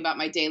by talking about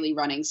my daily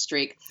running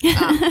streak,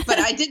 but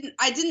I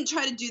didn't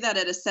try to do that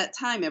at a set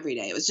time every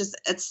day. It was just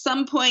at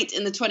some point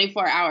in the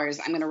 24 hours,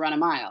 I'm going to run a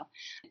mile.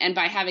 And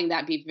by having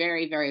that be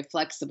very, very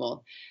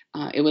flexible,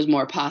 it was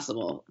more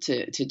possible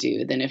to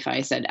do than if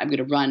I said I'm going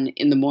to run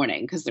in the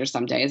morning, because there's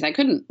some days I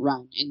couldn't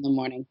run in the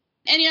morning.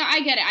 And I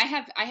get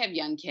it. I have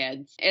young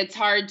kids. It's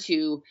hard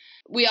to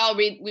we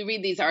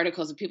read these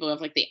articles of people who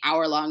have like the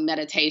hour-long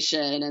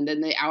meditation and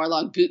then the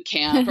hour-long boot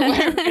camp or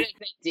whatever it is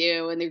they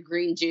do and their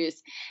green juice.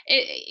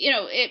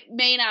 It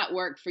may not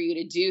work for you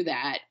to do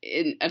that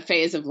in a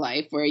phase of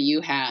life where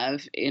you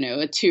have,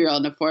 a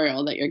 2-year-old and a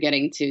 4-year-old that you're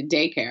getting to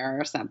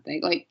daycare or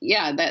something. Like,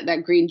 yeah,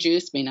 that green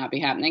juice may not be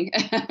happening.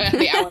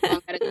 The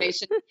hour-long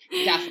meditation,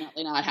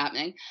 definitely not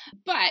happening.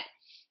 But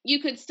you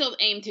could still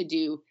aim to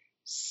do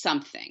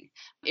something.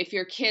 If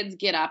your kids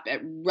get up at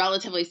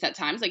relatively set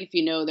times, like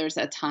if there's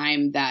a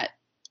time that,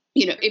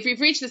 if you've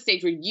reached the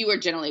stage where you are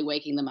generally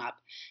waking them up,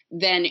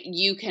 then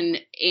you can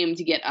aim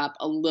to get up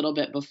a little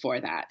bit before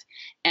that.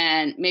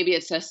 And maybe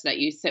it's just that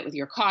you sit with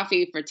your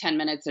coffee for 10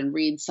 minutes and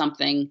read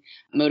something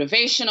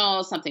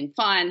motivational, something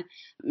fun.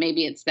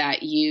 Maybe it's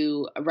that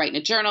you write in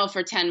a journal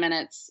for 10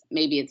 minutes.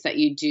 Maybe it's that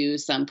you do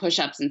some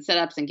push-ups and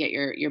sit-ups and get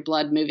your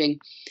blood moving.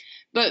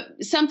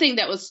 But something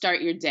that will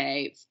start your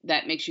day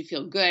that makes you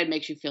feel good,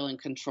 makes you feel in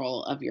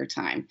control of your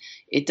time.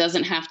 It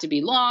doesn't have to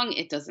be long.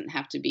 It doesn't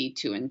have to be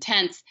too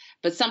intense,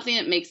 but something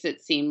that makes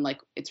it seem like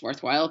it's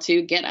worthwhile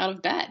to get out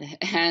of bed.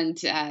 And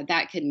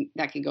that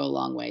can go a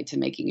long way to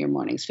making your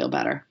mornings feel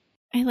better.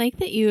 I like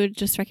that you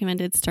just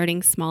recommended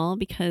starting small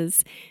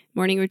because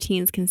morning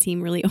routines can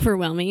seem really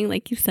overwhelming.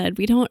 Like you said,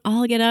 we don't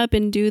all get up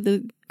and do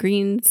the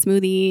green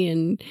smoothie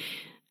and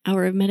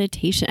hour of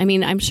meditation. I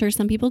mean, I'm sure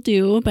some people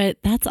do, but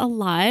that's a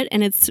lot.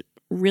 And it's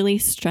really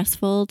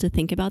stressful to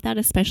think about that,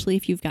 especially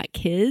if you've got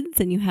kids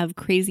and you have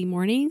crazy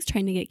mornings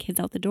trying to get kids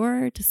out the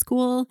door to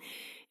school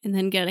and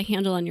then get a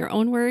handle on your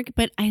own work.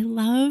 But I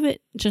love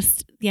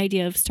just the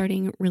idea of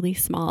starting really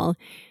small.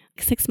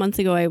 6 months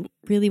ago, I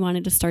really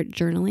wanted to start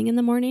journaling in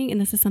the morning. And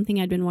this is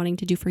something I'd been wanting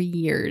to do for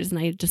years and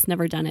I had just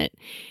never done it.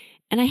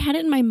 And I had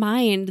it in my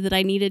mind that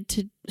I needed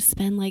to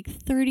spend like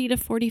 30 to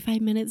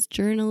 45 minutes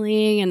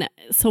journaling. And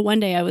so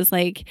one day I was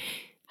like,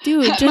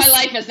 dude, my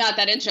life is not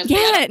that interesting.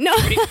 Yeah, no.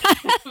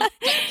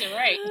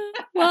 Right.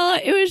 Well,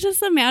 it was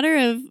just a matter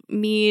of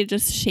me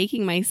just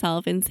shaking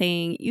myself and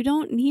saying, you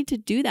don't need to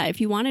do that. If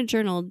you want to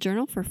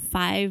journal for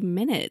 5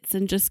 minutes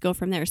and just go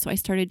from there. So I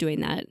started doing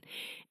that.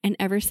 And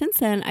ever since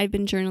then, I've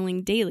been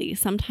journaling daily.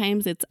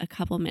 Sometimes it's a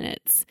couple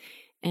minutes.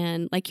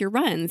 And like your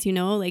runs,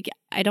 like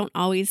I don't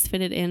always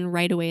fit it in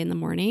right away in the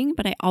morning,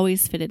 but I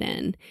always fit it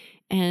in.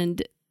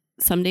 And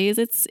some days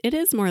it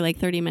is more like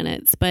 30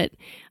 minutes, but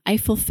I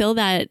fulfill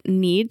that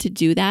need to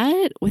do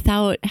that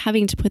without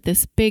having to put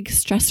this big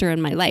stressor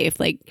in my life.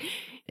 Like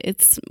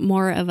it's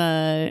more of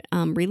a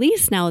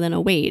release now than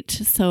a weight.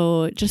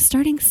 So just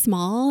starting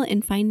small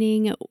and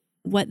finding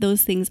what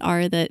those things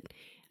are that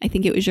I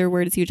think it was your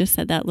words. You just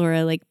said that,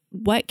 Laura, like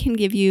what can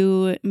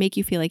make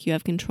you feel like you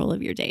have control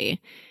of your day.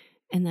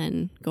 And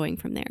then going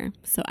from there.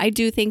 So I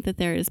do think that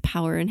there is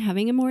power in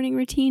having a morning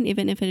routine,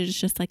 even if it is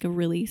just like a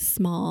really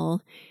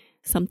small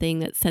something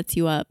that sets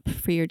you up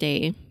for your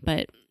day.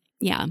 But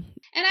yeah. And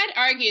I'd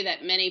argue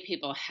that many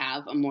people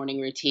have a morning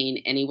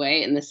routine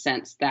anyway, in the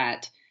sense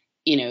that,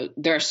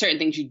 there are certain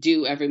things you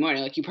do every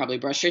morning, like you probably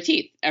brush your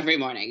teeth every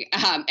morning.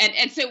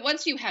 And so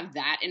once you have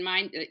that in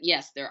mind,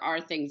 yes, there are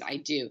things I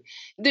do,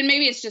 then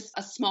maybe it's just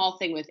a small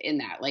thing within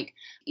that. Like,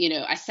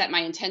 I set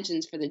my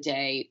intentions for the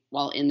day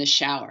while in the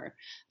shower.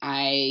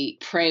 I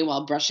pray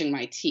while brushing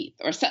my teeth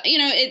or so,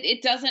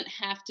 it doesn't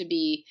have to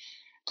be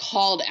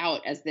called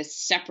out as this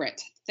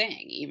separate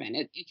thing. Even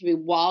it can be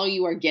while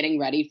you are getting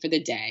ready for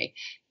the day,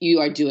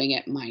 you are doing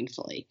it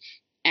mindfully.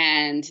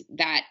 And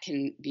that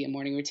can be a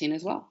morning routine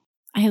as well.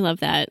 I love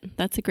that.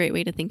 That's a great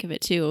way to think of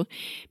it too,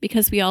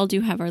 because we all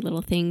do have our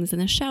little things in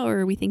the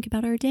shower. We think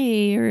about our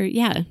day or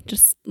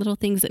just little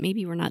things that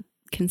maybe we're not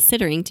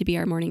considering to be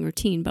our morning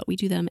routine, but we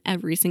do them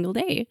every single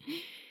day.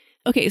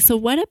 Okay, so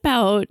what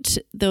about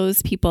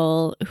those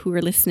people who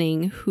are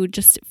listening who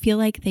just feel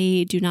like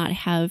they do not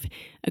have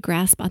a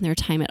grasp on their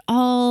time at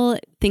all,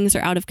 things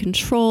are out of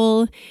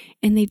control,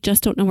 and they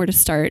just don't know where to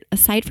start?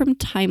 Aside from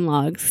time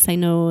logs, 'cause I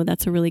know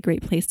that's a really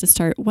great place to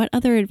start, what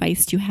other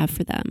advice do you have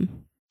for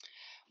them?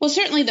 Well,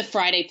 certainly the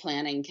Friday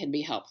planning can be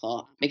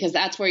helpful because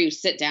that's where you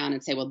sit down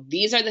and say, well,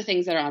 these are the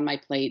things that are on my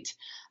plate.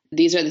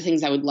 These are the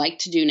things I would like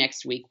to do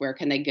next week. Where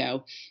can they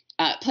go?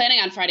 Planning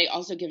on Friday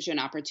also gives you an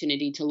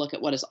opportunity to look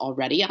at what is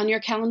already on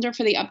your calendar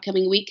for the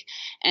upcoming week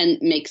and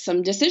make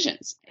some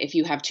decisions. If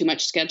you have too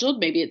much scheduled,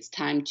 maybe it's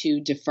time to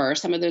defer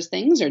some of those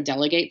things or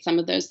delegate some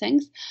of those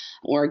things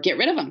or get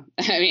rid of them.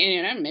 I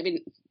mean,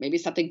 maybe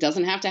something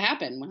doesn't have to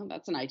happen. Well,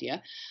 that's an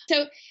idea.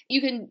 So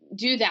you can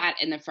do that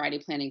in the Friday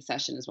planning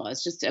session as well.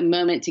 It's just a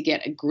moment to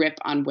get a grip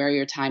on where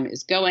your time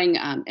is going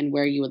and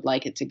where you would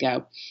like it to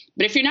go.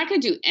 But if you're not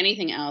going to do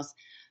anything else,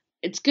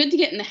 it's good to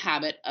get in the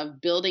habit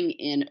of building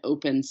in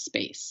open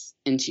space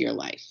into your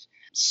life.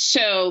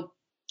 So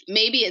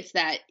maybe it's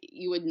that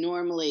you would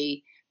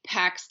normally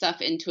pack stuff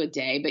into a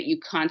day, but you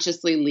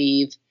consciously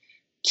leave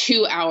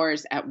 2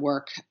 hours at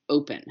work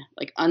open,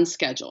 like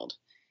unscheduled.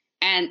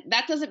 And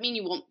that doesn't mean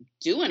you won't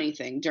do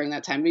anything during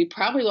that time. You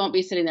probably won't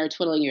be sitting there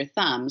twiddling your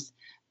thumbs.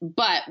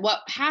 But what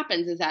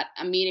happens is that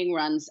a meeting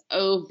runs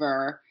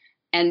over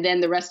And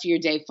then the rest of your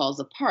day falls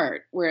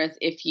apart. Whereas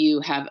if you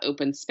have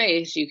open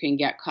space, you can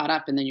get caught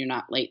up and then you're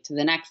not late to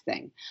the next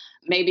thing.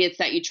 Maybe it's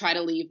that you try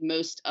to leave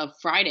most of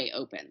Friday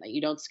open, that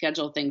you don't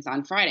schedule things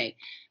on Friday.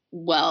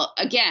 Well,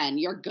 again,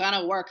 you're going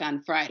to work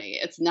on Friday.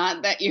 It's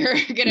not that you're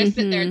going to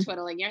sit there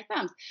twiddling your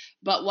thumbs.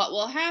 But what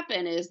will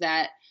happen is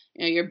that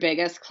your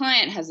biggest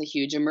client has a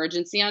huge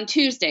emergency on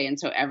Tuesday. And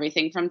so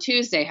everything from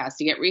Tuesday has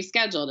to get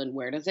rescheduled. And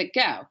where does it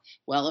go?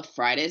 Well, if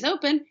Friday's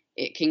open,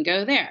 it can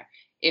go there.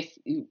 If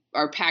you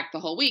are packed the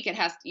whole week,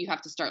 you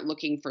have to start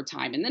looking for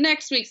time in the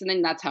next weeks. And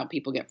then that's how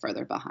people get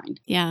further behind.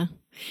 Yeah.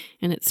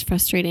 And it's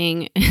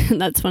frustrating.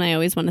 That's when I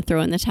always want to throw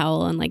in the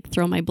towel and like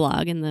throw my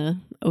blog in the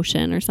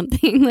ocean or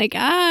something like,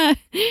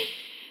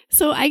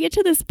 So I get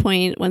to this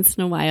point once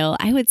in a while,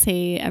 I would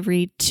say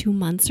every 2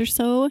 months or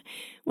so,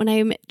 when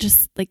I'm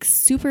just like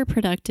super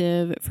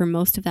productive for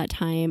most of that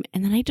time.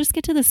 And then I just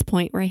get to this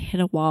point where I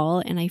hit a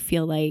wall and I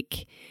feel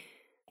like,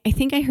 I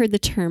think I heard the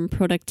term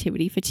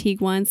productivity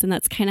fatigue once, and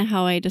that's kind of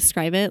how I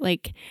describe it.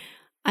 Like,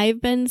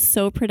 I've been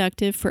so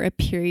productive for a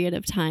period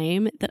of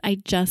time that I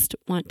just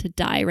want to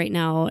die right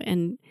now.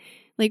 And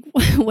like,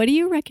 what do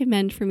you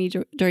recommend for me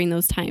during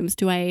those times?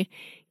 Do I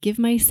give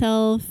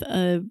myself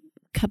a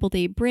couple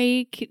day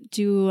break?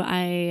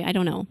 I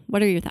don't know.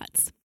 What are your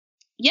thoughts?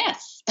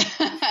 Yes,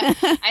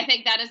 I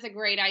think that is a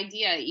great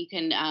idea. You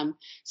can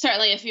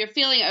certainly, if you're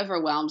feeling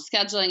overwhelmed,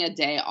 scheduling a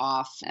day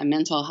off, a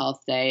mental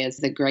health day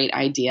is a great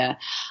idea.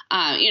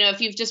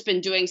 If you've just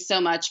been doing so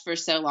much for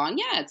so long,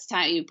 it's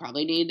time. You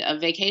probably need a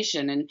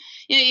vacation. And,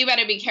 you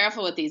better be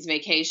careful with these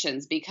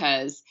vacations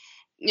because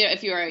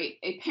if you're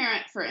a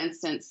parent, for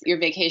instance, your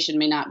vacation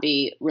may not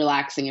be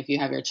relaxing if you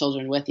have your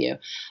children with you.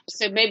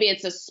 So maybe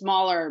it's a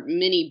smaller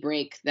mini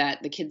break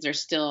that the kids are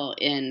still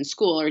in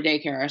school or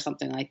daycare or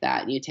something like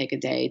that. And you take a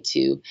day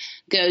to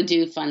go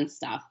do fun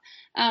stuff.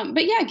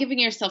 But giving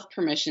yourself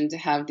permission to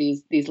have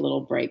these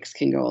little breaks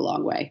can go a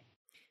long way.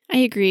 I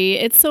agree.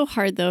 It's so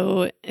hard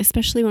though,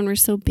 especially when we're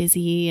so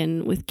busy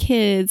and with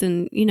kids.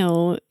 And,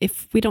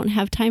 if we don't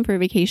have time for a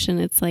vacation,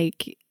 it's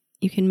like,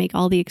 you can make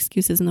all the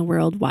excuses in the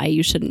world why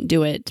you shouldn't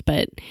do it.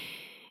 But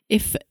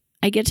if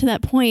I get to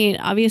that point,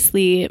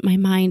 obviously my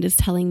mind is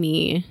telling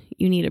me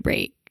you need a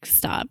break,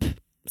 stop.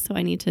 So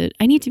I need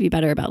to be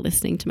better about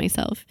listening to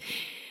myself.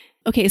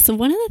 Okay. So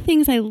one of the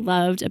things I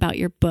loved about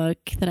your book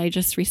that I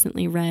just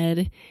recently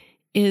read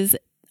is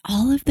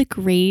all of the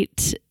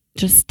great,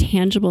 just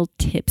tangible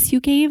tips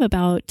you gave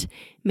about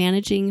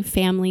managing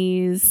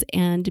families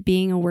and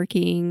being a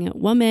working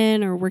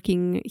woman or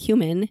working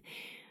human.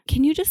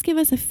 Can you just give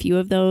us a few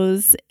of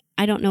those?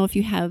 I don't know if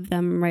you have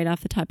them right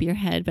off the top of your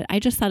head, but I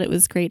just thought it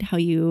was great how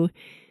you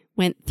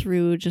went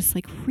through just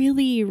like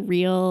really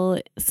real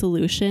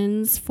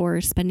solutions for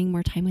spending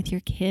more time with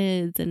your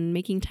kids and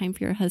making time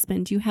for your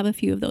husband. Do you have a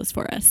few of those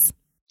for us?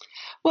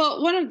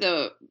 Well, one of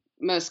the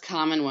most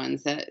common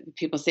ones that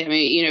people say,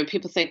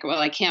 people think, well,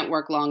 I can't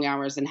work long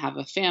hours and have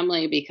a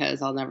family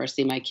because I'll never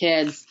see my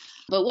kids.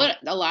 But what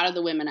a lot of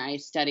the women I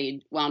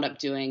studied wound up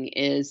doing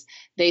is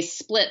they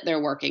split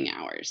their working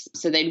hours.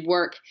 So they'd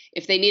work,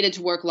 if they needed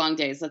to work long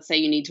days, let's say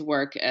you need to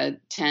work a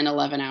 10,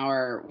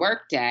 11-hour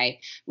work day,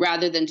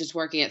 rather than just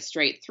working it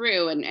straight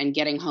through and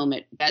getting home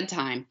at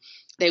bedtime,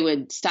 they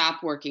would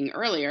stop working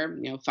earlier,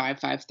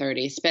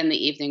 5:30, spend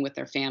the evening with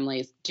their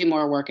families, do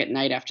more work at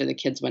night after the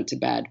kids went to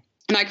bed.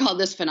 And I call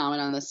this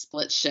phenomenon the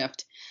split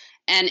shift.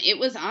 And it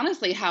was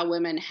honestly how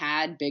women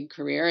had big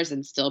careers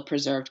and still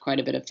preserved quite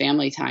a bit of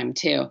family time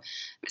too.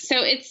 So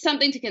it's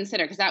something to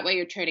consider because that way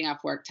you're trading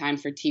off work time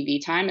for TV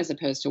time as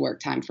opposed to work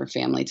time for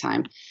family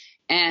time.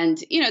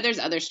 And, there's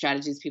other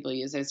strategies people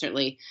use. There's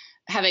certainly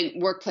having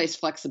workplace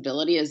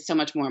flexibility is so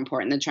much more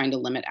important than trying to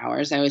limit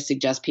hours. I always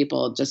suggest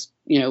people just,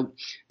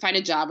 find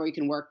a job where you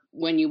can work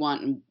when you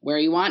want and where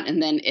you want.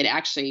 And then it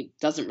actually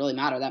doesn't really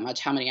matter that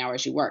much how many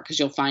hours you work because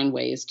you'll find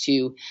ways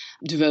to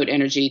devote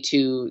energy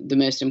to the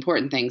most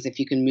important things if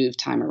you can move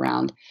time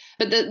around.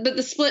 But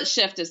the split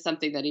shift is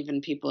something that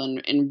even people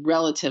in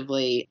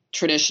relatively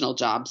traditional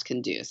jobs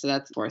can do. So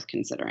that's worth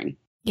considering.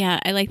 Yeah,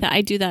 I like that.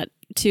 I do that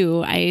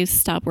too. I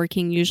stop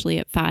working usually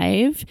at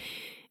 5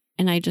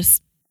 and I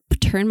just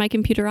turn my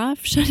computer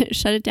off,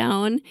 shut it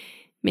down,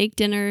 make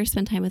dinner,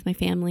 spend time with my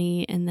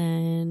family, and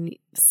then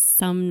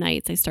some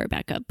nights I start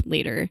back up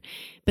later.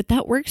 But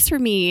that works for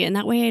me, and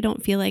that way I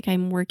don't feel like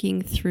I'm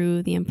working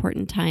through the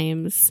important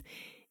times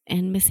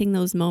and missing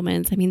those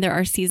moments. I mean, there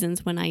are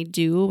seasons when I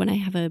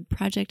have a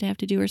project I have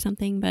to do or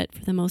something, but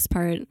for the most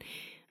part,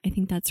 I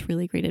think that's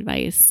really great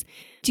advice.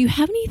 Do you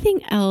have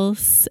anything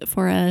else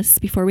for us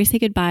before we say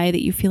goodbye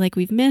that you feel like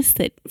we've missed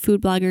that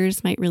food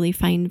bloggers might really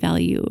find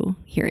value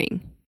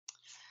hearing?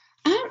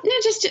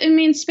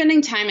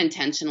 Spending time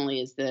intentionally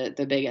is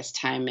the biggest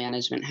time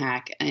management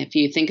hack. If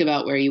you think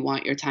about where you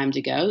want your time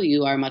to go,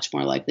 you are much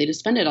more likely to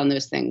spend it on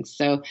those things.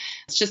 So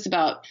it's just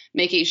about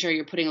making sure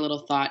you're putting a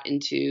little thought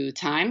into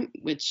time,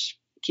 which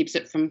keeps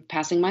it from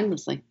passing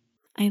mindlessly.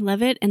 I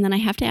love it. And then I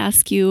have to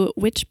ask you,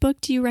 which book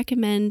do you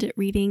recommend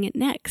reading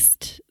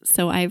next?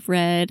 So I've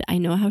read I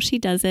Know How She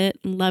Does It,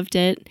 loved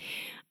it.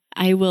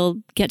 I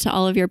will get to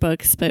all of your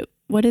books, but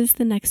what is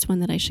the next one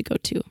that I should go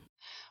to?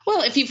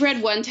 Well, if you've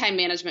read one time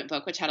management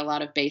book, which had a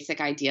lot of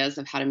basic ideas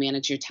of how to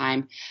manage your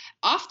time,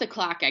 Off the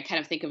Clock, I kind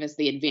of think of as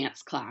the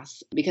advanced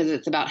class because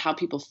it's about how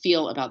people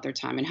feel about their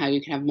time and how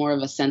you can have more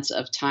of a sense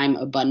of time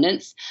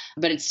abundance,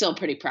 but it's still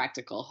pretty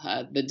practical,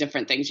 the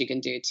different things you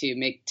can do to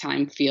make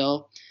time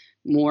feel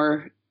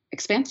more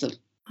expansive.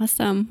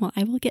 Awesome. Well,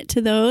 I will get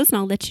to those and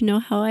I'll let you know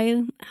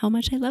how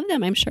much I love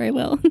them. I'm sure I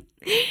will.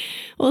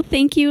 Well,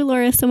 thank you,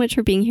 Laura, so much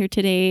for being here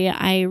today.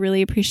 I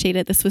really appreciate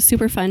it. This was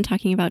super fun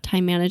talking about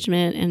time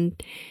management,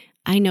 and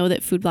I know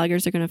that food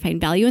bloggers are going to find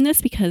value in this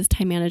because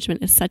time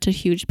management is such a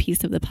huge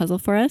piece of the puzzle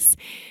for us.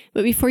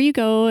 But before you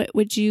go,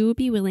 would you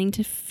be willing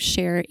to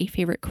share a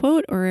favorite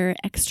quote or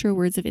extra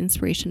words of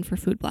inspiration for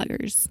food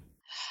bloggers?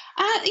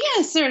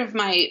 Yeah, sort of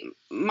my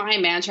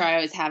mantra I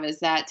always have is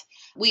that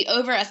we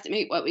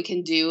overestimate what we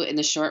can do in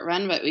the short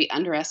run, but we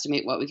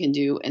underestimate what we can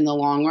do in the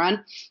long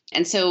run.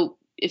 And so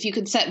if you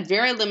could set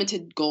very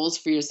limited goals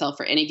for yourself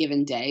for any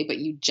given day, but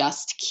you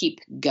just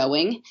keep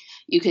going,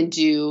 you can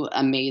do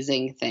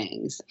amazing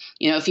things.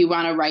 If you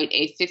want to write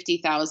a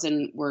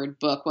 50,000 word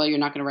book, well, you're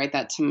not going to write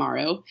that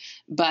tomorrow,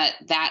 but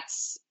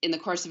that's in the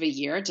course of a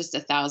year, just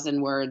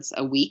 1,000 words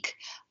a week.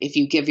 If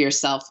you give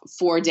yourself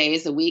 4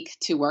 days a week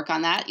to work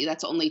on that,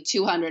 that's only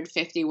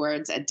 250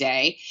 words a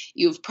day.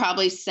 You've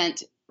probably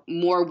sent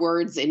more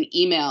words in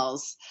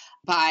emails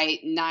by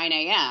 9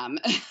 a.m.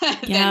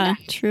 Yeah,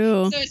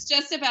 true. So it's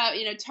just about,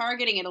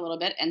 targeting it a little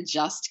bit and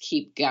just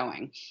keep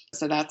going.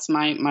 So that's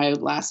my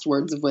last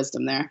words of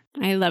wisdom there.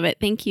 I love it.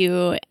 Thank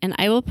you. And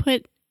I will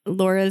put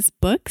Laura's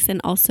books and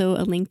also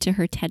a link to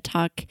her TED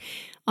Talk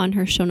on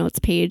her show notes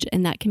page.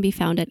 And that can be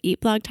found at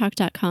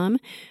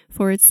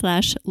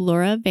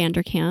eatblogtalk.com/Laura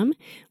Vanderkam.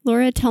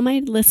 Laura, tell my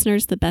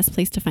listeners the best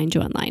place to find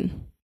you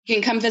online. You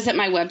can come visit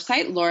my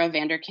website,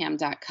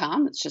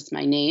 lauravanderkam.com. It's just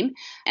my name.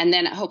 And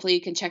then hopefully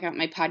you can check out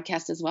my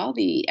podcast as well.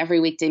 The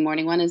every weekday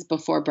morning one is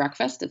Before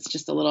Breakfast. It's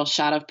just a little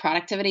shot of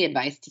productivity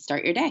advice to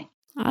start your day.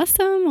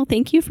 Awesome. Well,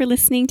 thank you for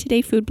listening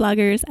today, food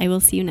bloggers. I will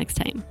see you next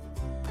time.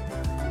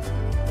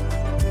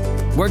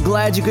 We're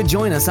glad you could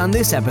join us on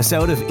this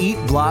episode of Eat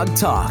Blog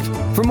Talk.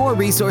 For more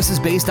resources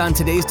based on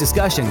today's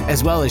discussion,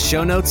 as well as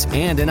show notes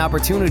and an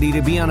opportunity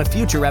to be on a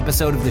future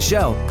episode of the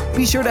show,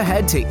 be sure to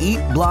head to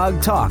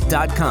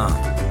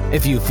eatblogtalk.com.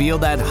 If you feel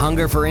that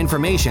hunger for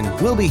information,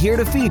 we'll be here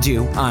to feed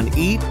you on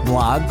Eat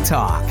Blog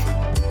Talk.